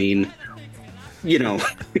scatting could mean.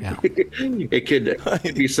 It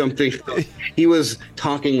could be something. He was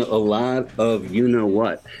talking a lot of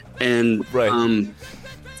what, and right.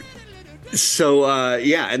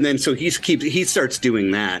 Yeah, and then so he starts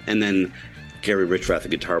doing that, and then Gary Richrath, the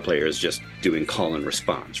guitar player, is just doing call and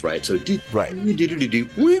response, right? So Right.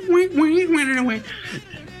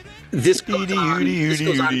 This goes on for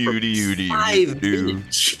 5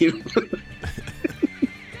 minutes. You know?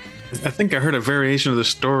 I think I heard a variation of the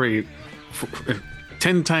story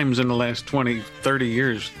 10 times in the last 20, 30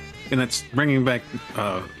 years, and that's bringing back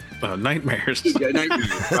nightmares. Yeah, nightmares,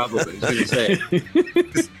 probably. I was going to say.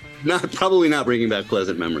 Probably not bringing back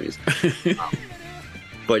pleasant memories.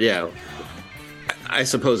 But yeah, I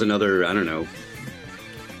suppose another, I don't know,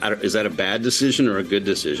 is that a bad decision or a good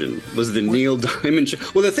decision? Was the Neil Diamond show?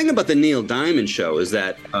 Well, the thing about the Neil Diamond show is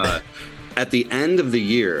that at the end of the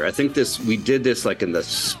year, I think we did this like in the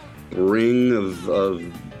spring of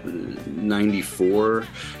 94,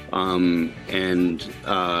 and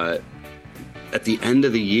at the end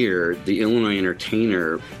of the year, the Illinois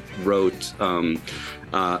Entertainer wrote,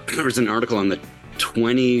 there was an article on the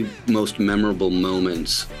 20 most memorable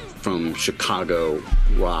moments from Chicago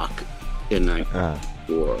rock in 94.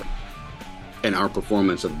 And our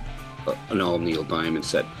performance of an all Neil Diamond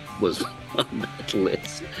set was on that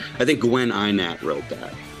list. I think Gwen Inat wrote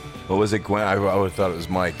that. What was it, Gwen? I would have thought it was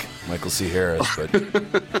Michael C. Harris,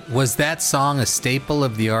 but Was that song a staple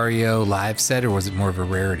of the REO live set, or was it more of a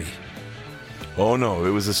rarity? oh no,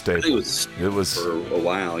 it was a staple. I think it was for a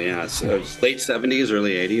while, yeah. So it was late 70s,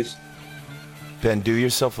 early 80s. Ben, do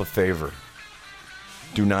yourself a favor.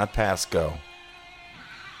 Do not pass go.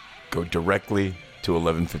 Go directly to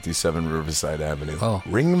 1157 Riverside Avenue. Oh.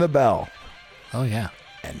 Ring the bell Oh, yeah.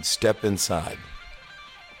 and step inside.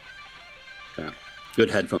 Yeah. Good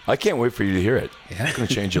headphones. I can't wait for you to hear it. Yeah. It's going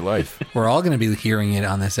to change your life. We're all going to be hearing it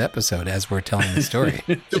on this episode as we're telling the story.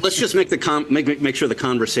 So let's just make make sure the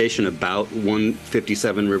conversation about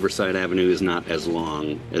 157 Riverside Avenue is not as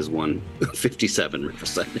long as 157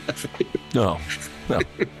 Riverside Avenue. No.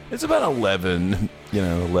 It's about 11,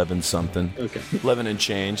 11 something. Okay. 11 and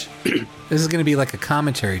change. This is going to be like a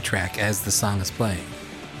commentary track as the song is playing.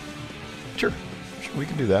 Sure, we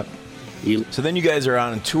can do that. You- So then you guys are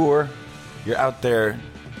on a tour. You're out there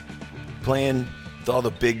playing with all the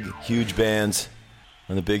big, huge bands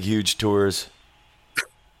on the big, huge tours.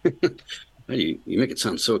 You make it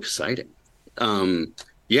sound so exciting.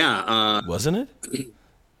 Yeah. Wasn't it?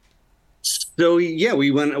 So yeah,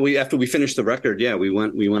 after we finished the record. Yeah, we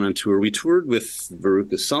went on tour. We toured with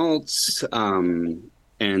Veruca Salt,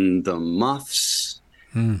 and the Muffs,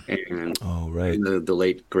 and Oh, right. the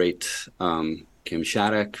late great Kim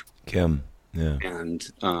Shattuck. Kim. Yeah. And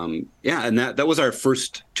and that was our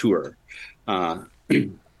first tour,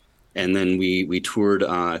 and then we toured.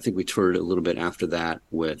 I think we toured a little bit after that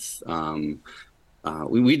with.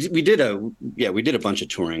 We did a bunch of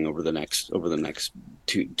touring over the next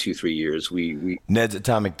 2-3 years. We Ned's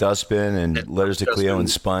Atomic Dustbin and Letters to Cleo and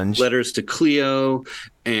Sponge. Letters to Cleo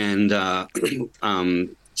and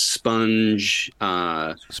Sponge.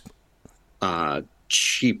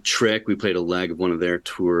 Cheap Trick. We played a leg of one of their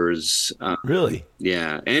tours. Really?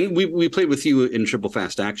 Yeah, and we played with you in Triple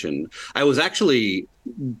Fast Action. I was actually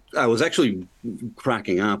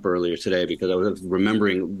cracking up earlier today because I was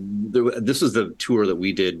remembering this was the tour that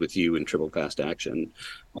we did with you in Triple Fast Action,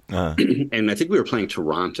 and I think we were playing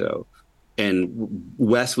Toronto, and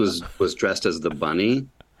Wes was dressed as the bunny.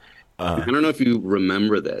 I don't know if you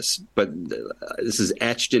remember this, but this is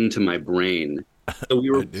etched into my brain. So we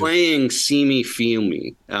were playing "See Me, Feel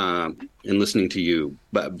Me" and listening to you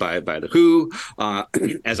by the Who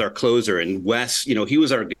as our closer, and Wes, he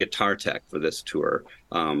was our guitar tech for this tour,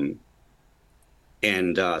 and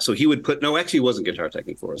so he would he wasn't guitar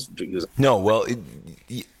teching for us. No, well,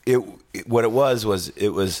 what it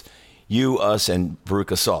was you, us, and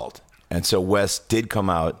Veruca Salt, and so Wes did come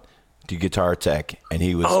out to guitar tech, and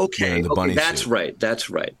he was wearing the bunny That's suit. That's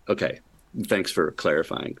right. Okay. Thanks for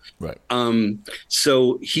clarifying. Right.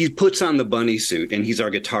 So he puts on the bunny suit and he's our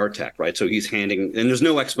guitar tech, right? So he's handing, and there's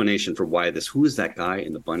no explanation for who is that guy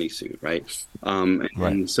in the bunny suit, right?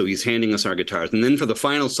 And so he's handing us our guitars. And then for the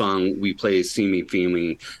final song, we play See Me, Feel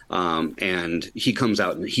Me, and he comes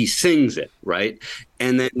out and he sings it, right?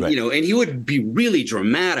 And then, and he would be really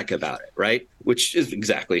dramatic about it, right? Which is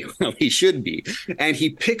exactly how he should be. And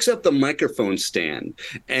he picks up the microphone stand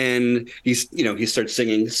and he starts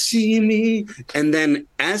singing, "See Me." And then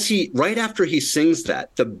right after he sings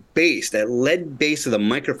that, the bass, that lead bass of the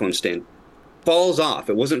microphone stand falls off.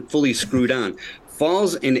 It wasn't fully screwed on,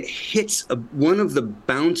 falls and it hits one of the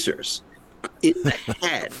bouncers in the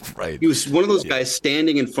head. Right. He was one of those guys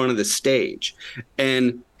standing in front of the stage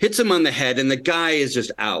and hits him on the head, and the guy is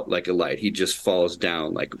just out like a light. He just falls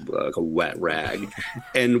down like a wet rag.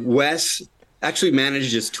 And Wes actually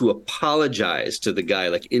manages to apologize to the guy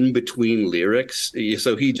like in between lyrics.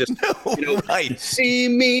 So he just, right. See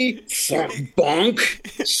me,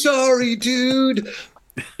 bonk. Sorry, dude.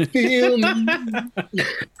 Feel me.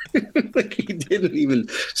 Like he didn't even.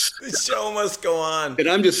 The show must go on. And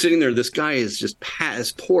I'm just sitting there. This guy is just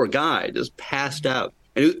this poor guy, just passed out.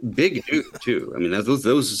 And it was big dude too. I mean,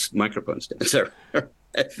 those microphone stands are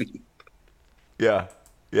heavy. Yeah,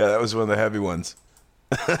 that was one of the heavy ones.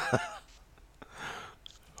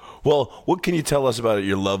 Well, what can you tell us about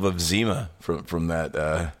your love of Zima from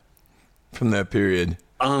that period?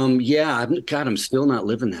 Yeah, I'm still not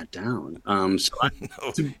living that down. So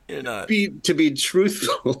You're not. To be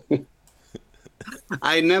truthful,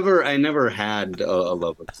 I never had a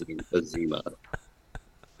love of Zima.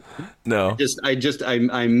 No.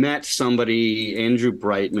 I met somebody. Andrew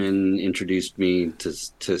Brightman introduced me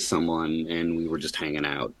to someone, and we were just hanging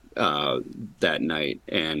out that night.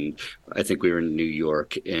 And I think we were in New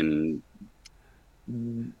York, and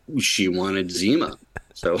she wanted Zima,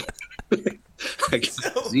 so I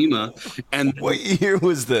got Zima. And what year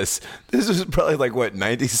was this? This was probably like what,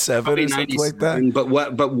 97 or something like that.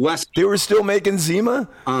 But Wes, they were still making Zima.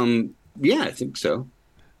 Yeah, I think so.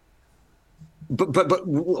 But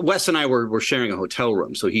Wes and I were sharing a hotel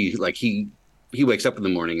room, so he wakes up in the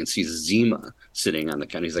morning and sees Zima sitting on the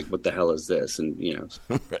couch. He's like, "What the hell is this?" And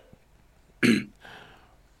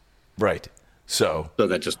right. So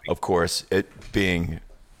that just, of course, it being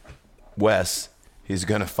Wes, he's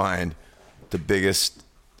gonna find the biggest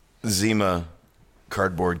Zima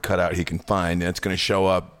cardboard cutout he can find, and it's gonna show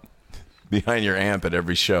up behind your amp at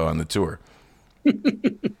every show on the tour.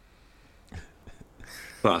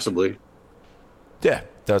 Possibly. Yeah,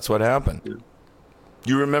 that's what happened. Yeah.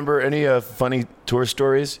 You remember any funny tour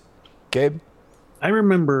stories, Gabe? I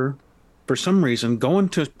remember, for some reason, going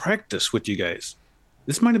to practice with you guys.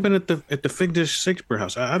 This might have been at the Figdish Shakespeare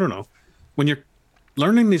house. I don't know. When you're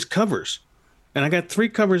learning these covers, and I got 3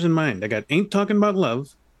 covers in mind. I got Ain't Talking About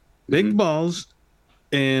Love, Big Balls,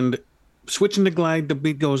 and Switching the Glide, The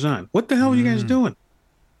Beat Goes On. What the hell are you guys doing?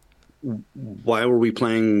 Why were we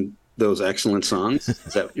playing those excellent songs?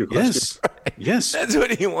 Is that your question? Yes. Yes. That's what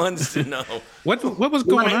he wants to know. What was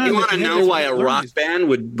going on? You want to know why a rock band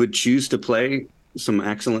would choose to play some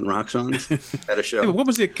excellent rock songs at a show? Yeah, what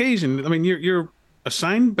was the occasion? I mean, you're a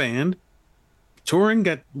signed band, touring,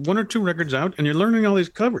 got 1 or 2 records out, and you're learning all these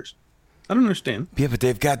covers. I don't understand. Yeah, but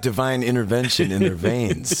they've got divine intervention in their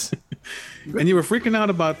veins. And you were freaking out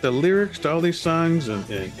about the lyrics to all these songs, and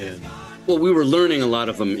well, we were learning a lot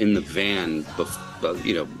of them in the van,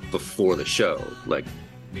 before the show, like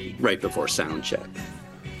right before sound check.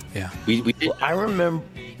 Yeah, we did. Well, I remember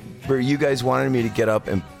you guys wanted me to get up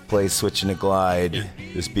and play Switching a Glide. Yeah.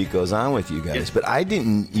 This Beat Goes On with you guys, but I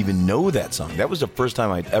didn't even know that song. That was the first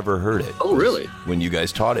time I'd ever heard it. Oh, really? When you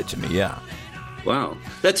guys taught it to me, yeah. Wow,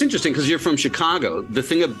 that's interesting because you're from Chicago. The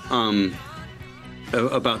thing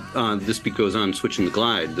about This Beat Goes On, Switching the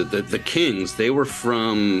Glide, the Kings, they were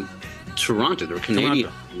from Toronto. They were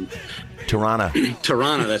Canadian. Toronto,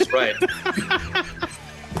 that's right.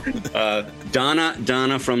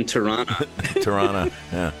 Donna from Toronto. Toronto,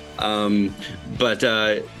 yeah. But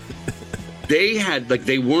they had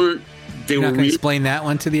they weren't. They You're were not going to explain that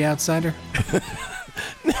one to the outsider.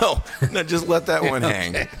 No, just let that one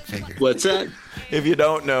hang. Okay, what's that? If you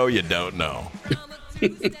don't know, you don't know.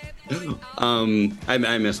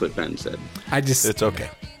 I miss what Ben said. It's okay.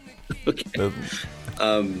 Okay.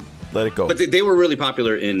 Let it go. But they were really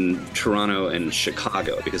popular in Toronto and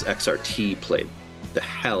Chicago because XRT played the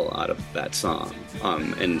hell out of that song.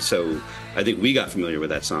 And so I think we got familiar with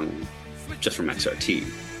that song just from XRT.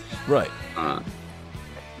 Right.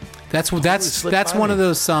 That's one of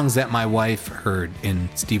those songs that my wife heard in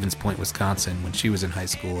Stevens Point, Wisconsin when she was in high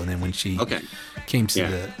school, and then when she came to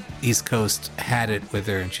the East Coast, had it with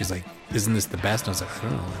her, and she's like, "Isn't this the best?" And I was like, "I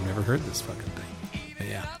don't know, I've never heard this fucking thing." But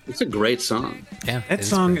yeah, it's a great song. Yeah, that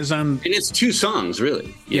song is on, and it's 2 songs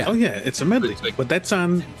really. Yeah. Oh yeah, it's a medley, but that's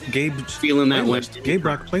on Gabe's Feeling That Way. Gabe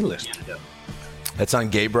Rock playlist. That's on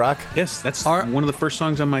Gabe Rock? Yes, that's one of the first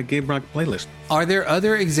songs on my Gabe Rock playlist. Are there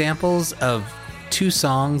other examples of 2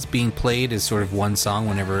 songs being played as sort of one song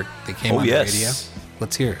whenever they came on the radio?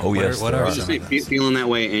 Let's hear it. Oh, yes. What are some of those? Feeling That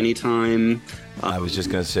Way Anytime. I was just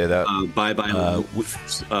going to say that. Bye Bye.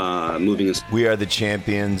 Moving. We Are the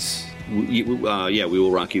Champions. We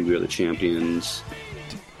Will Rock You. We Are the Champions.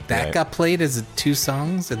 That got played as 2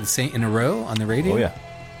 songs in a row on the radio? Oh, yeah.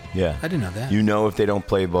 Yeah. I didn't know that. You know, if they don't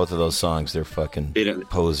play both of those songs, they're fucking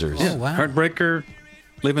posers. Oh, wow. Heartbreaker,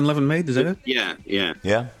 Livin' Lovin' Made, is that it? Yeah.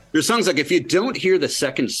 Yeah. There's songs like if you don't hear the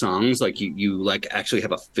second songs, like you like actually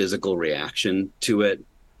have a physical reaction to it.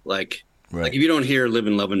 Like Right. Like if you don't hear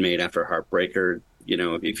 "Livin' Lovin' Made" after "Heartbreaker," you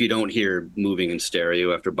know, if you don't hear "Moving in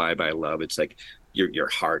Stereo" after "Bye Bye Love," it's like your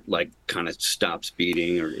heart like kind of stops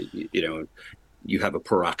beating, or you know, you have a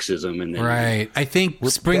paroxysm, and then Right. I think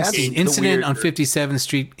That's Springsteen the Incident weird- on 57th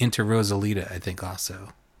Street into Rosalita, I think also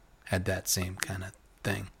had that same kind of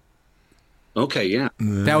thing. Okay, yeah.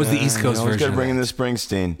 That was the East Coast I always got version. to bring in of the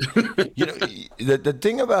Springsteen. You know, the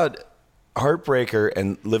thing about Heartbreaker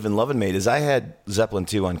and Livin' Lovin' Made is I had Zeppelin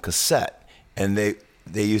 2 on cassette, and they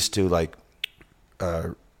used to like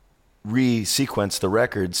re-sequence the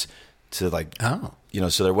records to like, Oh. you know,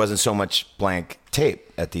 so there wasn't so much blank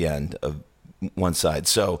tape at the end of one side.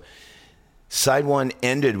 So side one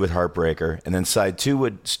ended with Heartbreaker, and then side two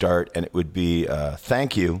would start, and it would be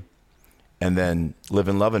Thank You, and then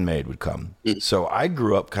Livin' Lovin' Made would come. So I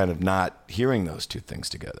grew up kind of not hearing those two things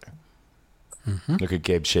together. Look at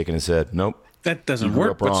Gabe shaking his head. Nope. That doesn't You grew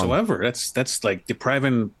work up wrong. whatsoever. That's like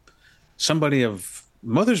depriving somebody of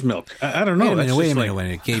mother's milk. I don't know. Wait a minute, That's wait a just minute, like- wait a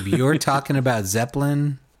minute. Gabe, you're talking about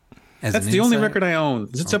Zeppelin as That's an the only insight? record I own.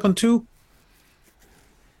 Is it Zeppelin 2?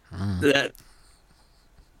 That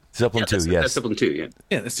Zeppelin 2, yes. That's Zeppelin 2, yeah.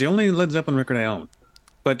 Yeah, that's the only Led Zeppelin record I own.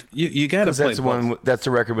 But you got to 'Cause play that's the both. one. That's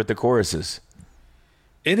the record with the choruses.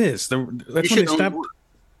 It is. That's You when they should own stopped. more.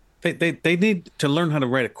 They need to learn how to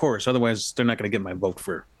write a chorus. Otherwise, they're not going to get my vote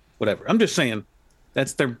for whatever. I'm just saying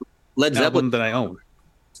that's their Led album Zeppelin. that I own.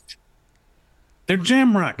 They're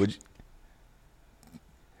jam rock. Would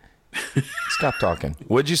Stop talking.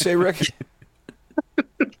 What'd you say, Rick? I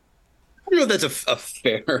don't know if that's a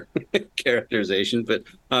fair characterization, but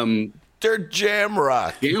They're jam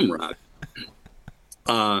rock. jam rock.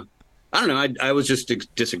 I don't know. I was just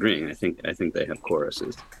disagreeing. I think they have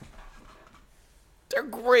choruses. They're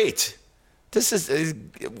great. This is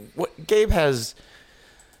what Gabe has.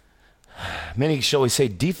 Many, shall we say,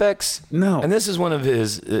 defects? No. And this is one of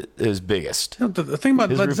his biggest. No, the thing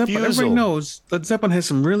about His Led Zeppelin, everybody refusal. knows Led Zeppelin has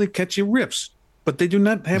some really catchy riffs, but they do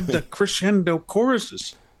not have the crescendo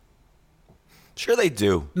choruses. Sure, they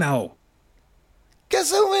do. No.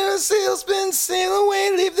 Guess I win a sailspin, sail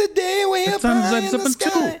away, leave the day way It's up on high Led in the Zeppelin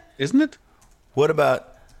sky. 2, isn't it? What about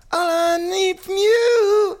all I need from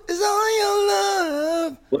you is all your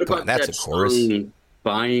love? What Come about on, that's that a chorus. song,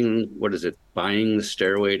 Buying, what is it? Buying the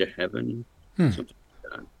Stairway to Heaven? Something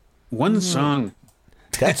like that. One song.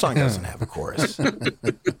 That song doesn't have a chorus.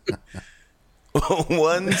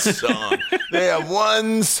 One song. They have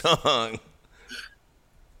one song.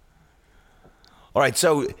 All right,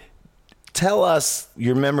 so tell us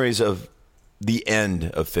your memories of the end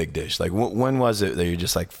of Figdish. Like, when was it that you're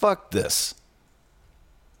just like, fuck this?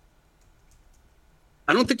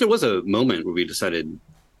 I don't think there was a moment where we decided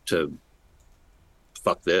to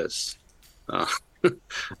fuck this.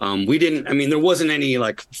 We didn't. I mean, there wasn't any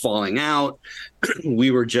like falling out.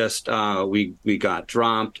 We were just we got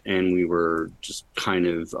dropped, and we were just kind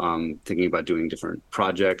of thinking about doing different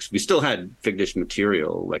projects. We still had Figdish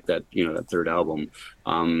material, like that, you know, that third album.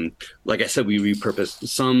 Like I said, we repurposed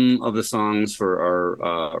some of the songs for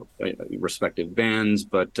our respective bands,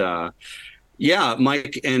 but yeah,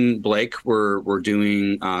 Mike and Blake were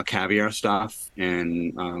doing Caviar stuff,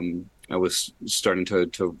 and I was starting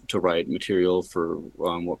to write material for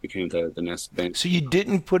what became the Ness band. So you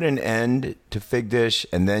didn't put an end to Figdish,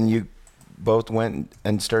 and then you both went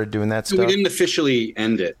and started doing that So stuff? we didn't officially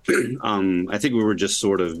end it. I think we were just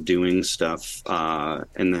sort of doing stuff, and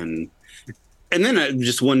then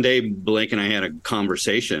just one day, Blake and I had a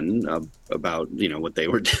conversation about, you know, what they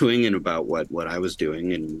were doing and about what I was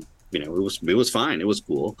doing, and you know, it was fine. It was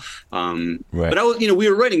cool. Right. But we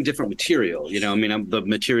were writing different material. You know, I mean, the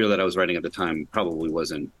material that I was writing at the time probably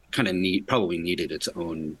wasn't probably needed its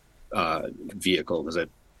own vehicle, because a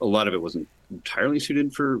lot of it wasn't entirely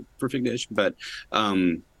suited for Figdish. But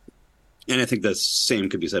and I think the same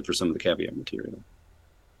could be said for some of the Caveat material.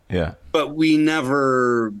 Yeah. But we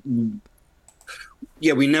never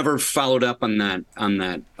followed up on that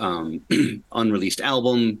unreleased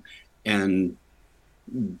album, and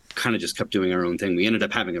kind of just kept doing our own thing. We ended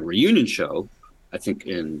up having a reunion show, I think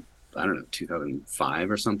in, I don't know,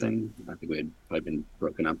 2005 or something. I think we had probably been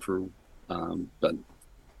broken up for, but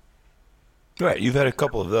Right. You've had a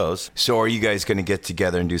couple of those. So are you guys going to get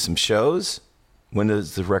together and do some shows? When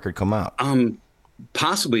does the record come out?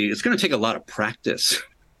 possibly it's going to take a lot of practice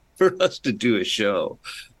for us to do a show.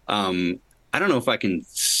 I don't know if I can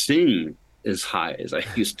sing as high as I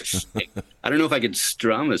used to sing. I don't know if I could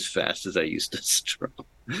strum as fast as I used to strum.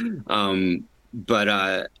 But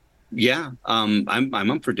I'm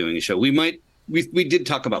up for doing a show. We did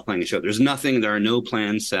talk about playing a show. There are no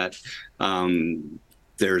plans set.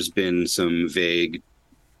 There's been some vague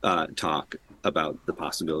talk about the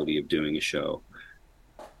possibility of doing a show.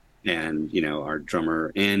 And, you know, our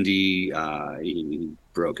drummer, Andy, he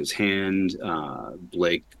broke his hand.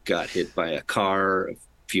 Blake got hit by a car a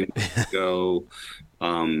few months ago.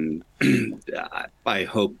 I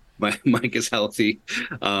hope Mike is healthy.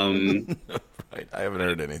 Right. I haven't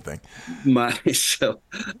heard anything. So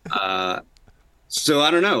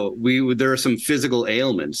I don't know. There are some physical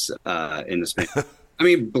ailments in this band. I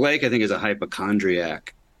mean, Blake, I think, is a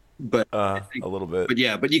hypochondriac, but A little bit.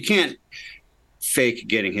 but you can't fake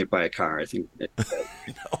getting hit by a car. I think No,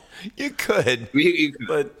 you could, you could,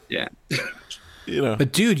 but yeah. you know.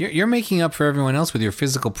 But dude, you're making up for everyone else with your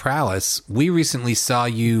physical prowess. We recently saw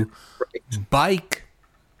you bike,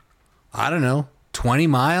 I don't know, 20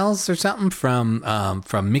 miles or something from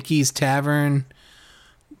Mickey's Tavern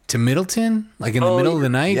to Middleton, like in the middle of the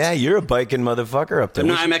night. Yeah, you're a biking motherfucker up there.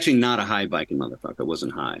 No, I'm actually not a high biking motherfucker. I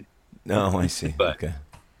wasn't high. No, I see. But, okay.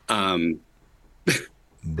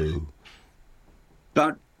 Boo.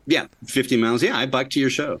 About 50 miles. Yeah, I biked to your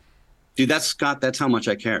show, dude. That's Scott. That's how much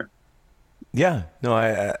I care. Yeah, no,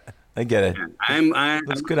 I get it. I'm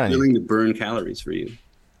good on you. willing to burn calories for you.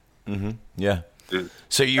 Yeah.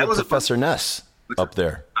 So you're Professor Ness up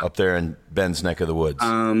there in Ben's neck of the woods.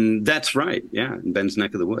 That's right. Yeah, in Ben's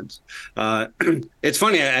neck of the woods. It's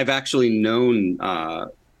funny. I've actually known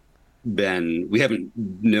Ben. We haven't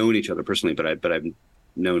known each other personally, but I've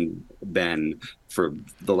known Ben for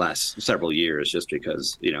the last several years, just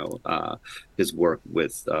because, you know, his work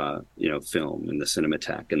with you know, film and the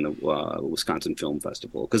Cinematheque and the Wisconsin Film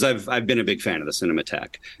Festival, because I've been a big fan of the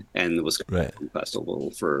Cinematheque and the Wisconsin Film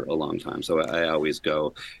Festival for a long time, so I always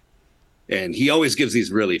go. And he always gives these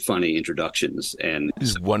really funny introductions, and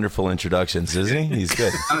These wonderful introductions, isn't he? He's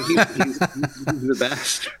good. he's the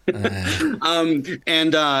best.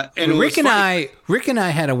 And Rick and I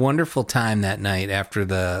had a wonderful time that night after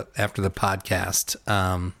the podcast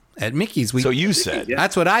at Mickey's. So you said.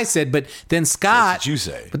 That's what I said, but then Scott. That's what you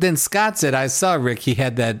say. But then Scott said, "I saw Rick. He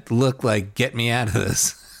had that look like, get me out of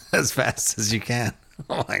this as fast as you can."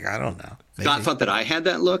 I'm like, I don't know. Maybe. Scott thought that I had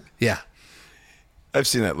that look. Yeah. I've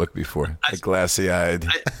seen that look before. Like glassy-eyed.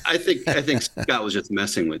 I think Scott was just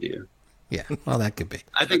messing with you. Yeah. Well, that could be.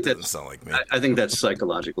 I think Doesn't sound like me. I think that's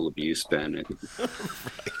psychological abuse, Ben.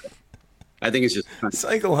 I think it's just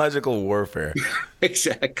Psychological warfare.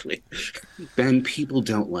 exactly. Ben, people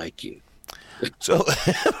don't like you. So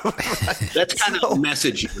That's kind of the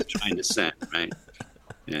message you were trying to send, right?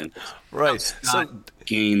 And right. Scott So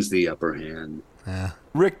gains the upper hand.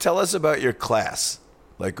 Rick, tell us about your class.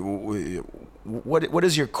 Like, what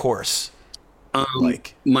is your course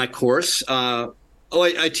like? My course. I've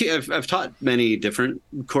taught many different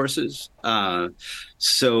courses.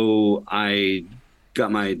 So I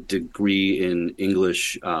got my degree in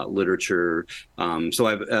English literature. So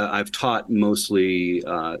I've taught mostly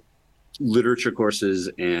literature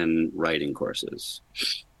courses and writing courses.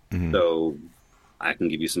 Mm-hmm. So I can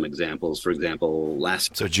give you some examples. For example,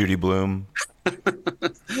 So Judy Blume. the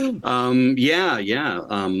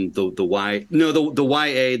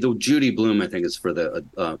YA, the Judy Blume, I think, is for the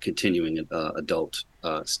continuing adult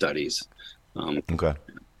studies. Okay.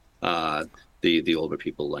 The older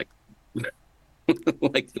people like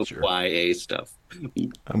like the YA stuff.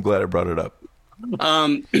 I'm glad I brought it up.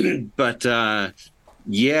 But I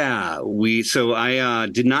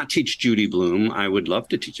did not teach Judy Blume. I would love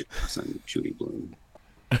to teach a class on Judy Blume.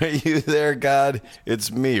 Are you there, God? It's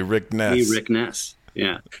me, Rick Ness. Me, Rick Ness.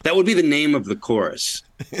 Yeah, that would be the name of the course.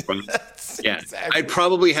 Yeah, exactly. I'd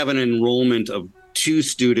probably have an enrollment of 2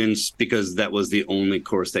 students because that was the only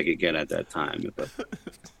course they could get at that time.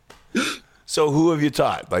 So who have you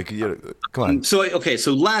taught? Like, come on. So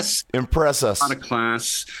last Impress us. taught a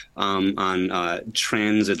class on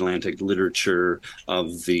transatlantic literature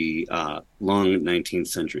of the long 19th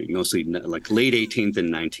century, mostly like late 18th and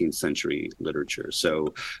 19th century literature.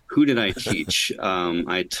 So who did I teach?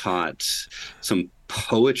 I taught some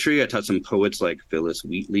poetry. I taught some poets like Phyllis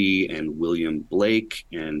Wheatley and William Blake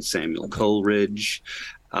and Samuel Coleridge.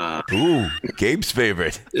 Ooh, Gabe's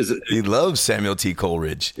favorite. He loves Samuel T.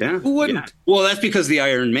 Coleridge. Yeah. Who wouldn't? Yeah. Well, that's because the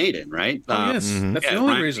Iron Maiden, right? Yes, that's the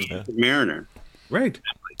only reason. Mariner. Right.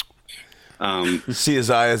 See his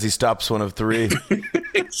eye as he stops one of 3.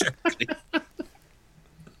 Exactly.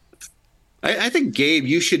 I think, Gabe,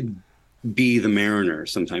 you should be the Mariner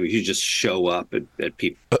sometime. You should just show up at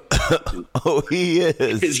people. Oh, he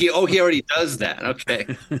is. He already does that. Okay.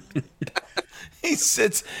 He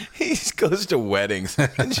goes to weddings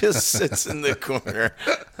and just sits in the corner.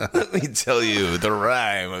 Let me tell you the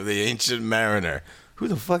rhyme of the ancient mariner. Who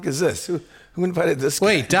the fuck is this? Who invited this guy?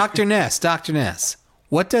 Wait, Dr. Ness,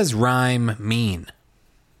 what does rhyme mean?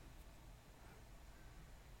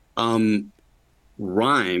 Rhyme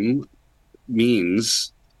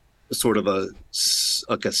means sort of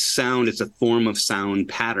like a sound. It's a form of sound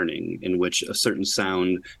patterning in which a certain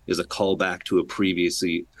sound is a callback to a previous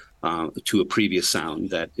sound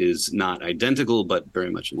that is not identical but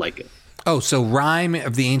very much like it. Oh, so Rhyme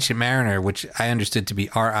of the Ancient Mariner, which I understood to be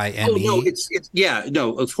R-I-M-E. Oh no, it's yeah,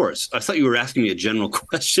 no, of course. I thought you were asking me a general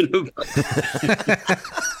question about.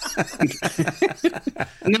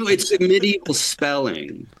 No, it's a medieval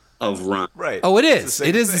spelling of rhyme. Right. Oh, it is.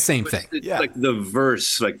 It is the same thing. It's Yeah. like the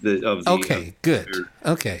verse, like the of the. Okay, good.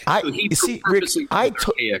 Okay. So he You see, Rick, purposely I used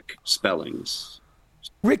archaic spellings.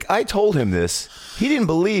 Rick, I told him this. He didn't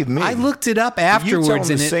believe me. I looked it up You tell afterwards, him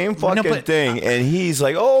and the same fucking but thing, and he's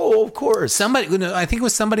like, "Oh, of course." somebody, no, I think it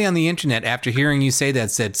was somebody on the internet after hearing you say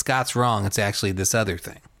that said Scott's wrong. It's actually this other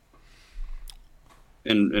thing.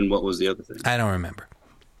 And what was the other thing? I don't remember.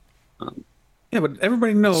 Yeah, but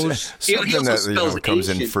everybody knows. Something that comes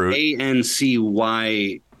in fruit.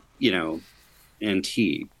 ANCY, and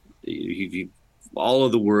T. All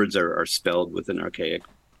of the words are spelled with an archaic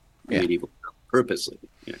medieval purposely.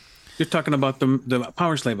 Yeah. You're talking about the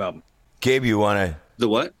Power Slave album. Gabe, you want to? The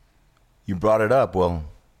what? You brought it up. Well,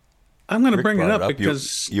 I'm going to Rick bring it brought up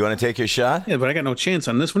because you want to take your shot? yeah, but I got no chance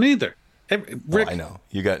on this one either. Rick, I know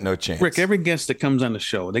you got no chance. Rick, every guest that comes on the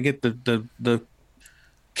show, they get the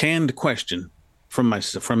canned question from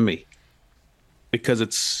me because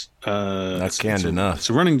it's Not canned enough. It's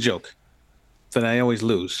a running joke that I always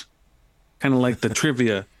lose, kind of like the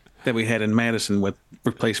trivia that we had in Madison with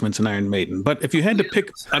Replacements and Iron Maiden. But if you had to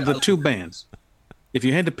pick of the two bands, if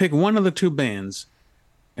you had to pick one of the two bands,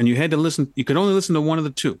 and you had to listen, you could only listen to one of the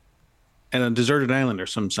two, at a deserted island or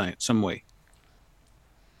some way.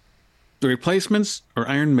 The Replacements or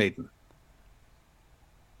Iron Maiden?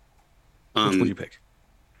 Which would you pick?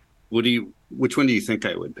 Which one do you think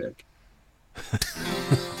I would pick?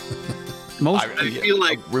 I feel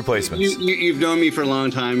like Replacements. You've known me for a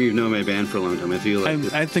long time. You've known my band for a long time. I feel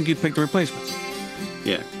like I think you'd pick the Replacements.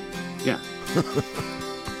 yeah.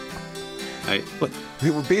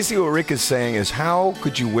 Basically, what Rick is saying is, how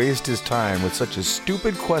could you waste his time with such a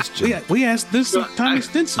stupid question? We asked this of Tommy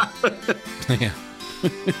Stinson. Yeah.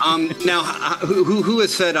 Now, who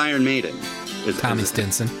has said Iron Maiden? Tommy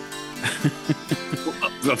Stinson.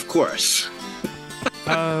 Of course.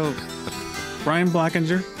 Brian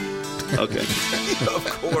Blockinger. Okay. Of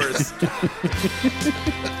course.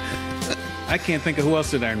 I can't think of who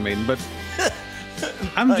else did Iron Maiden, but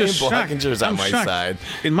I'm just shocked. Blockinger's on I'm my shocked. side.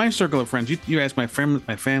 In my circle of friends, you ask my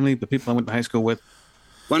family, the people I went to high school with,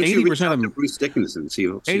 Why don't you 80% reach out of to them- Bruce Dickinson?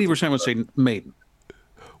 80% would say Maiden.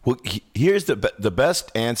 Well, here's the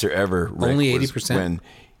best answer ever. Rick, Only was 80%?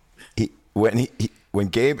 when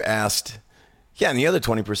Gabe asked, yeah, and the other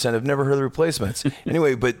 20% have never heard of the Replacements.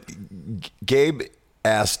 Anyway, but Gabe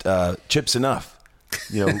asked Chips Enough,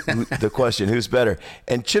 the question, who's better?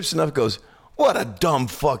 And Chips Enough goes, what a dumb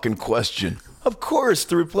fucking question. Of course,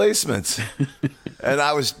 the Replacements. And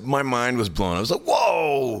my mind was blown. I was like,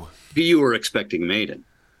 whoa. You were expecting Maiden.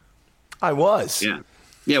 I was. Yeah.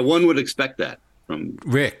 Yeah, one would expect that from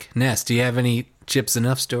Rick, Ness, do you have any Chips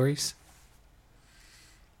Enough stories?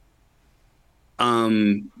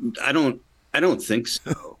 I don't think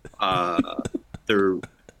so. They're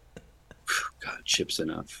God, Chips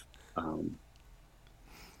Enough.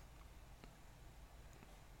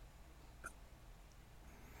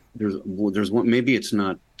 There's one. Maybe it's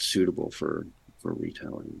not suitable for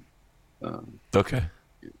retelling. Okay.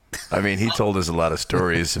 I mean, he told us a lot of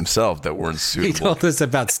stories himself that weren't He suitable. told us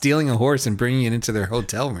about stealing a horse and bringing it into their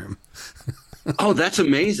hotel room. Oh, that's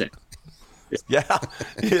amazing. Yeah,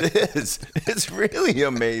 it is. It's really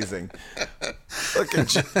amazing. Look,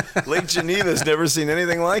 Lake Geneva's never seen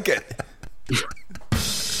anything like it.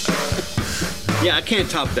 Yeah, I can't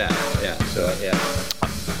top that. Yeah. So yeah.